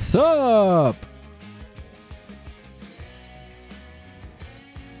gifting a sub.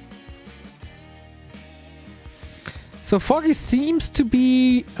 So Foggy seems to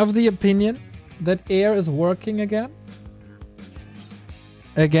be of the opinion that air is working again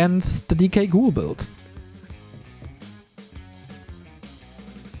against the DK Ghoul build.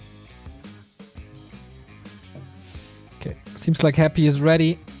 Okay, seems like Happy is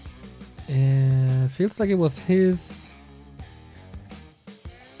ready. Feels like it was his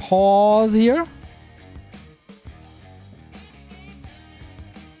pause here.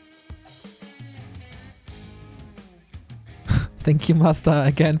 Thank you, Master,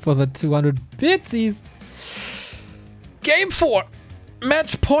 again for the 200 bitsies. Game 4.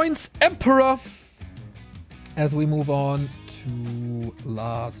 Match points Emperor. As we move on to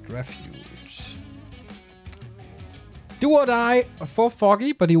Last Refuge. Do or die for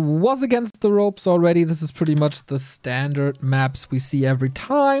Foggy, but he was against the ropes already. This is pretty much the standard maps we see every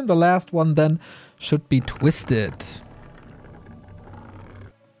time. The last one then should be Twisted.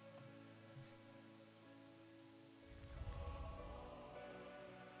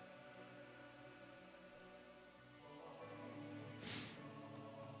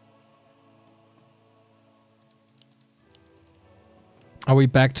 Are we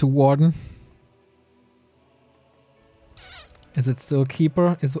back to Warden? Is it still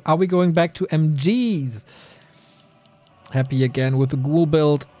Keeper? Are we going back to MGs? Happy again with the Ghoul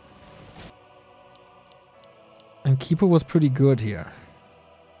build. And Keeper was pretty good here.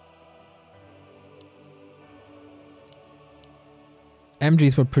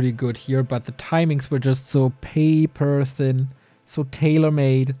 MGs were pretty good here, but the timings were just so paper thin, so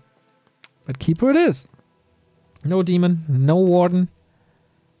tailor-made. But Keeper it is. No Demon, no Warden.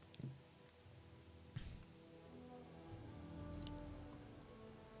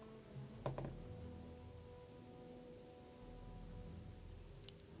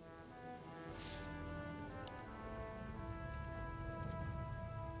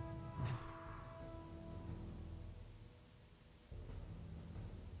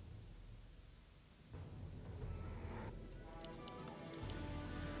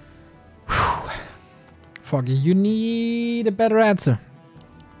 Foggy, you need a better answer.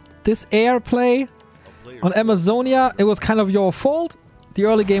 This airplay on Amazonia, it was kind of your fault. The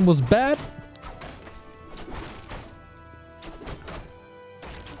early game was bad.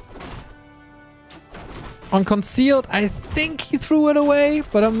 On concealed, I think he threw it away,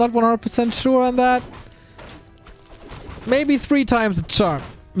 but I'm not 100% sure on that. Maybe 3 times a charm.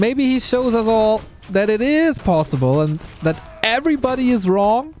 Maybe he shows us all that it is possible and that everybody is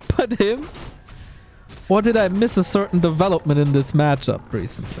wrong but him. Or did I miss a certain development in this matchup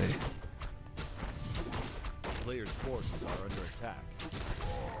recently? Players' forces are under attack.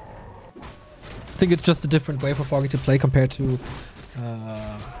 I think it's just a different way for Foggy to play compared to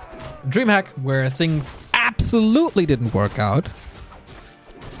DreamHack, where things absolutely didn't work out.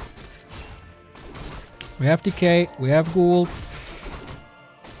 We have decay, we have ghouls,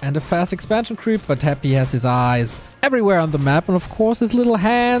 and a fast expansion creep, but Happy has his eyes everywhere on the map, and of course his little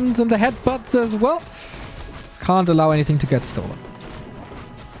hands and the headbutts as well. Can't allow anything to get stolen.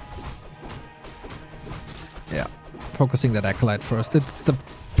 Yeah, focusing that Acolyte first. It's the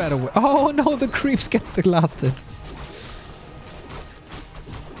better way. Oh no, the creeps get the last hit.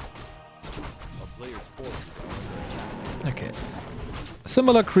 Okay.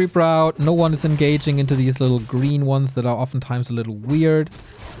 Similar creep route. No one is engaging into these little green ones that are oftentimes a little weird.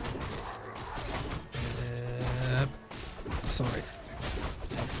 Sorry.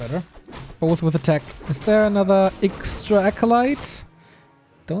 That's better. Both with attack. Is there another extra Acolyte?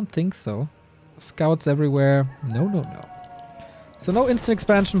 Don't think so. Scouts everywhere. No, no, no. So no instant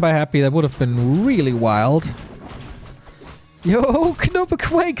expansion by Happy. That would have been really wild. Yo, Knopa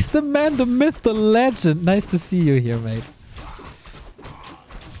Quakes, the man, the myth, the legend. Nice to see you here, mate.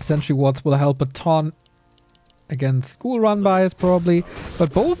 Sentry wards will help a ton against school run bys probably,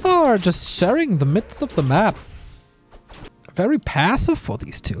 but both are just sharing the midst of the map. Very passive for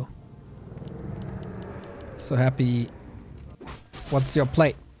these two. So Happy, what's your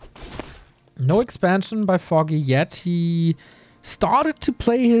play? No expansion by Foggy yet. He started to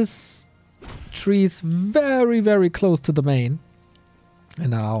play his trees very, very close to the main.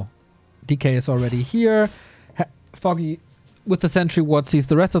 And now DK is already here. Foggy with the sentry ward sees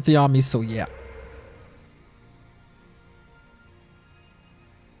the rest of the army, so yeah.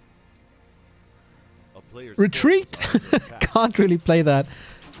 Retreat! Can't really play that.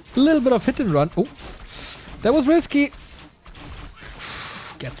 A little bit of hit and run. Oh, that was risky.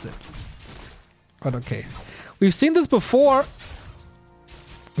 Gets it. But okay. We've seen this before.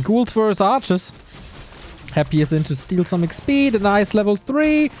 Ghouls versus archers. Happy is in to steal some XP. A nice level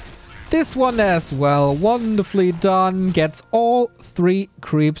 3. This one as well. Wonderfully done. Gets all 3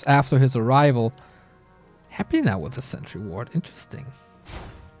 creeps after his arrival. Happy now with the sentry ward. Interesting.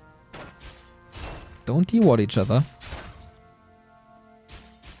 Don't de-ward each other.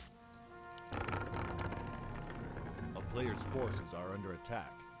 A player's forces are under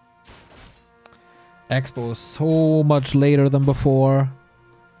attack. Expo is so much later than before.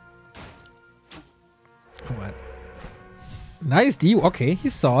 Alright. Nice D. Okay, he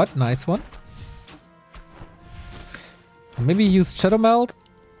saw it. Nice one. Or maybe he used Shadow Meld.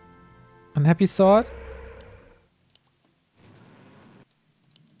 And Happy saw it.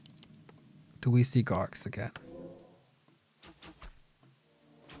 Do we see Gargs again?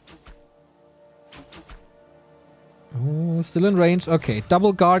 Oh, still in range. Okay,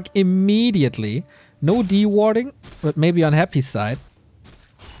 double Garg immediately. No D-warding, but maybe on Happy's side.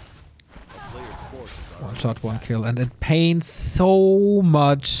 One shot, one kill. And it pains so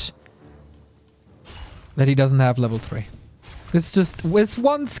much that he doesn't have level 3. It's just,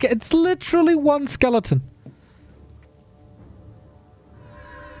 it's literally one skeleton.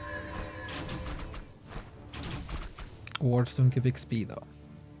 Wards don't give XP though.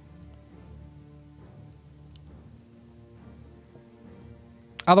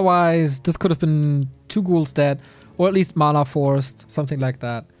 Otherwise, this could have been 2 ghouls dead, or at least mana forced, something like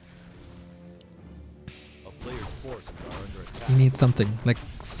that. He needs something, like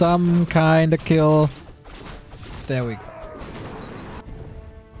some kind of kill. There we go.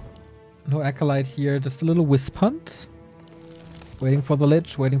 No Acolyte here, just a little Wisp Hunt. Waiting for the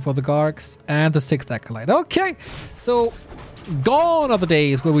Lich, waiting for the Gargs, and the 6th Acolyte. Okay, so gone are the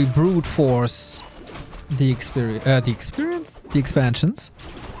days where we brute force the expansions.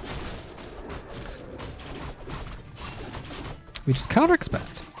 We just counter expand.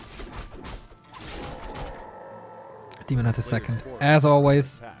 Demon Hunter second, as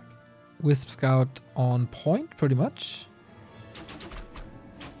always. Wisp Scout on point, pretty much.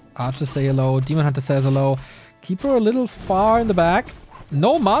 Archer say hello. Demon Hunter says hello. Keep her a little far in the back.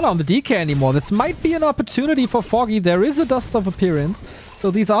 No mana on the DK anymore. This might be an opportunity for Foggy. There is a Dust of Appearance. So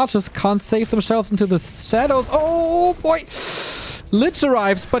these archers can't save themselves into the shadows. Oh boy. Lich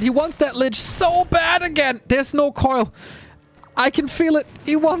arrives, but he wants that Lich so bad again. There's no coil. I can feel it.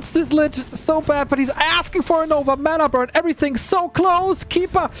 He wants this Lich so bad, but he's asking for an over mana burn. Everything's so close.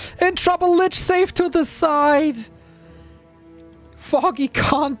 Keeper in trouble. Lich safe to the side. Foggy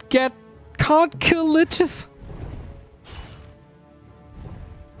can't kill Liches.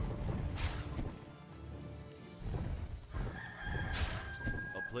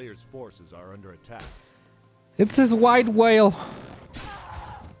 A player's forces are under attack. It's his white whale.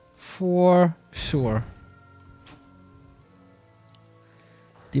 For sure.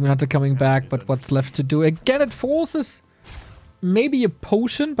 Demon Hunter coming back, but what's left to do? Again, it forces maybe a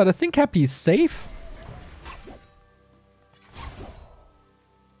potion, but I think Happy is safe.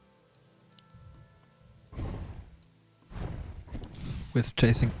 Wisp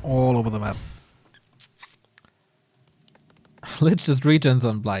chasing all over the map. Lich just regens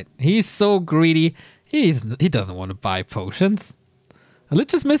on Blight. He's so greedy. He doesn't want to buy potions. A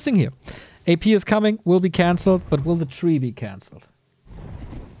Lich is missing here. AP is coming, will be cancelled, but will the tree be cancelled?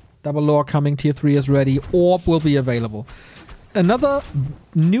 Double lore coming, tier 3 is ready. Orb will be available. Another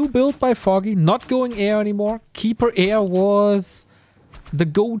new build by Foggy, not going air anymore. Keeper air was the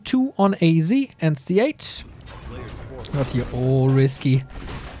go-to on AZ and CH. Not here, all risky.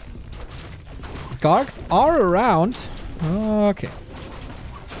 Gargs are around. Okay.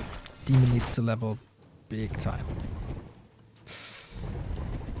 Demon needs to level big time.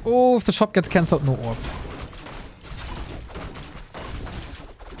 Oh, if the shop gets cancelled, no orb.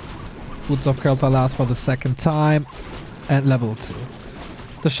 Boots of Kelta last for the second time. And level 2.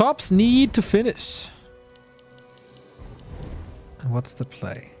 The shops need to finish. And what's the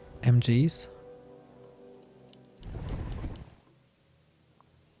play? MGs?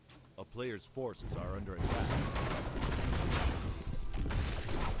 A player's forces are under attack.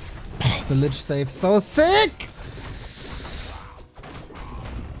 Oh, the Lich save so sick!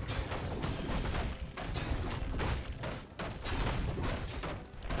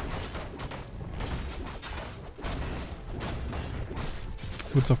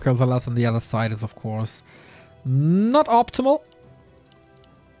 Boots of Keltalas on the other side is, of course, not optimal.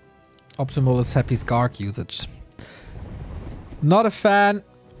 Optimal is Happy's Garg usage. Not a fan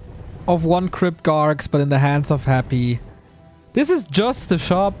of one Crypt Gargs, but in the hands of Happy. This is just a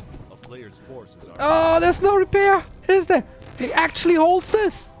shop. A player's forces are Oh, there's no repair, is there? He actually holds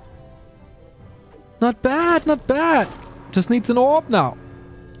this. Not bad, not bad. Just needs an orb now.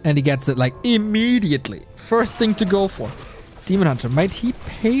 And he gets it like immediately. First thing to go for. Demon Hunter, might he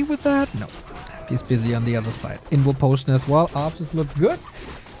pay with that? No. He's busy on the other side. Invul Potion as well. Archers look good.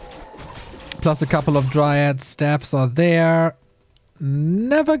 Plus a couple of Dryads. Staffs are there.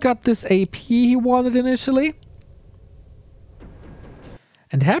 Never got this AP he wanted initially.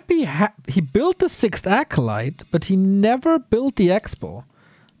 And Happy, he built the 6th Acolyte, but he never built the Expo.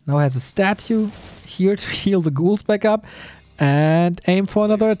 Now has a statue here to heal the ghouls back up. And aim for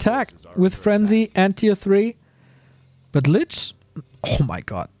another attack with Frenzy and tier 3. But Lich, oh my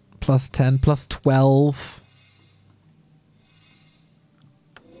god, plus 10, plus 12.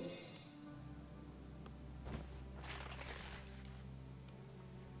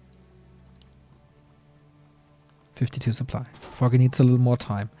 $52 supply. Foggy needs a little more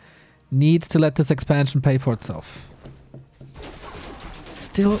time. Needs to let this expansion pay for itself.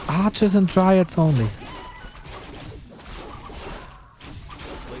 Still archers and dryads only.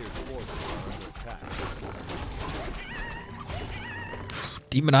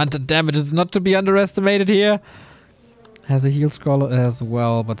 Demon Hunter damage is not to be underestimated here. Has a heal scroller as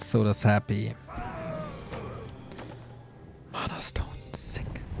well, but so does Happy. Mana Stone, sick.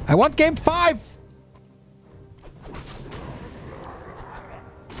 I want game 5!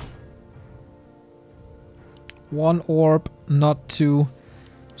 One orb, not 2.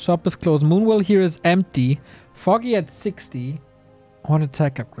 Shop is closed. Moonwell here is empty. Foggy at 60. On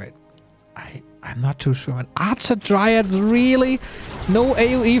attack upgrade. I'm not too sure. And Archer Dryads, really? No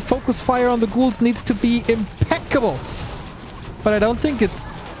AoE. Focus fire on the ghouls needs to be impeccable. But I don't think it's...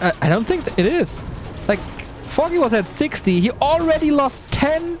 I don't think it is. Like, Foggy was at 60. He already lost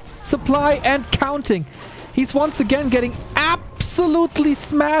 10 supply and counting. He's once again getting absolutely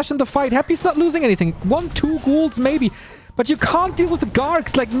smashed in the fight. Happy's not losing anything. 1, 2 ghouls maybe. But you can't deal with the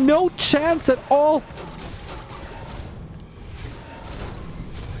Gargs. Like, no chance at all.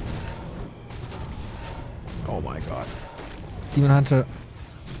 Oh my god. Demon Hunter.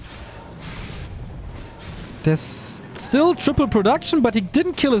 There's still triple production, but he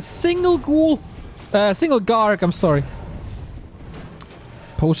didn't kill a single ghoul. Single Garg, I'm sorry.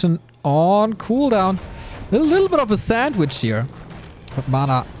 Potion on cooldown. A little bit of a sandwich here. But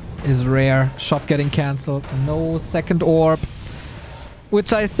mana is rare. Shop getting cancelled. No second orb.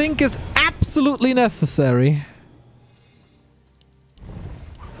 Which I think is absolutely necessary.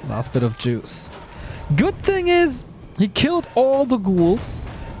 Last bit of juice. Good thing is, he killed all the ghouls.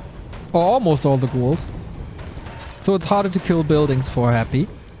 Or almost all the ghouls. So it's harder to kill buildings for Happy.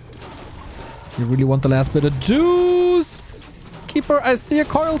 You really want the last bit of juice. Keeper, I see a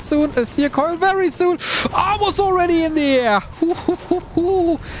coil soon. I see a coil very soon. Almost already in the air.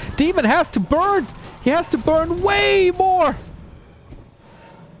 Demon has to burn. He has to burn way more.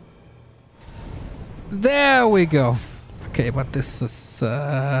 There we go. Okay, but this is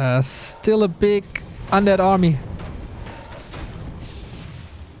still a big undead army.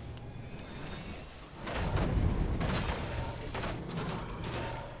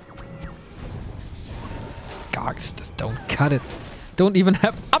 Gargs, just don't cut it. Don't even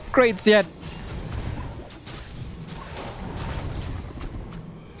have upgrades yet.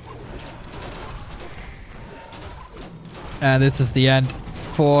 And this is the end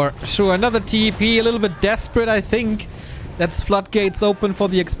for sure. Another TP, a little bit desperate, I think. That's floodgates open for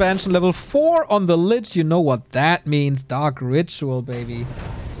the expansion. Level 4 on the Lich. You know what that means. Dark Ritual, baby.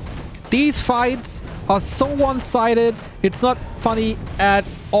 These fights are so one-sided. It's not funny at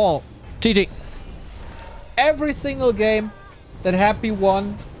all. GG. Every single game that Happy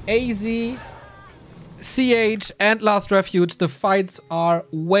won, AZ, CH, and Last Refuge, the fights are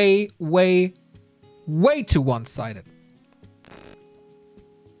way, way, way too one-sided.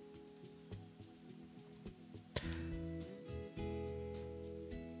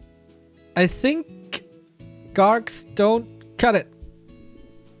 I think Gargs don't cut it.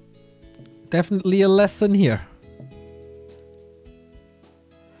 Definitely a lesson here.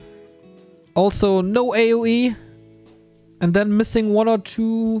 Also, no AoE. And then missing 1 or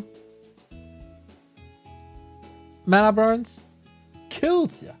 2 mana burns.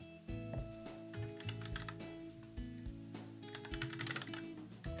 Kills ya.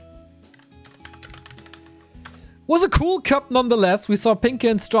 Was a cool cup nonetheless. We saw Pinker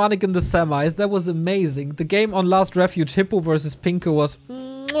and Stranik in the semis. That was amazing. The game on Last Refuge, Hippo versus Pinker, was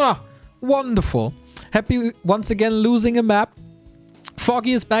wonderful. Happy once again losing a map.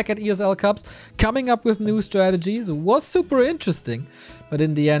 Foggy is back at ESL Cups, coming up with new strategies. It was super interesting, but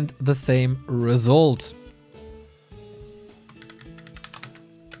in the end, the same result.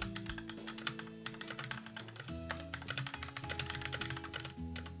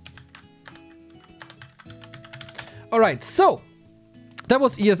 Alright, so that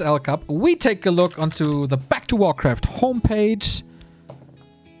was ESL Cup. We take a look onto the Back to Warcraft homepage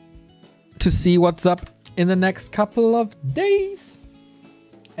to see what's up in the next couple of days.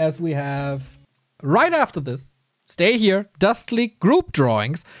 As we have, right after this, stay here, Dust League group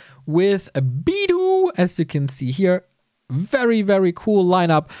drawings with a Bidu, as you can see here. Very, very cool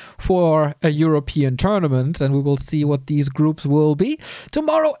lineup for a European tournament, and we will see what these groups will be.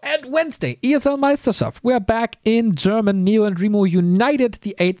 Tomorrow and Wednesday, ESL Meisterschaft. We're back in German. Neo and Remo united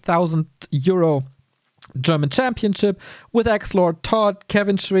the 8,000 euro German Championship with X-Lord, Todd,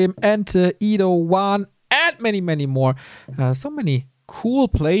 Kevin Schreem, Ente, Ido, Wan, and many, many more. So many cool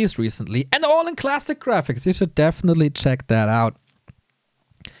plays recently, and all in classic graphics. You should definitely check that out.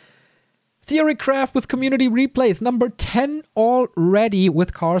 Theorycraft with community replays, number 10 already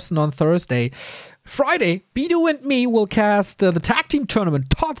with Carson on Thursday. Friday, Bidu and me will cast the tag team tournament,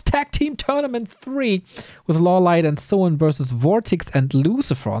 Todd's Tag Team Tournament 3, with Lawlight and Soen versus Vortex and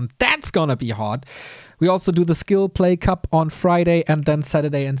Lucifer. That's gonna be hard. We also do the Skill Play Cup on Friday, and then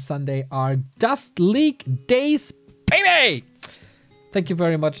Saturday and Sunday are Dust League days, baby! Thank you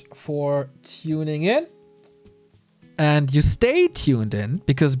very much for tuning in. And you stay tuned in,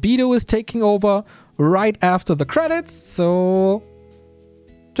 because Bidu is taking over right after the credits. So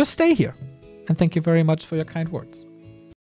just stay here. And thank you very much for your kind words.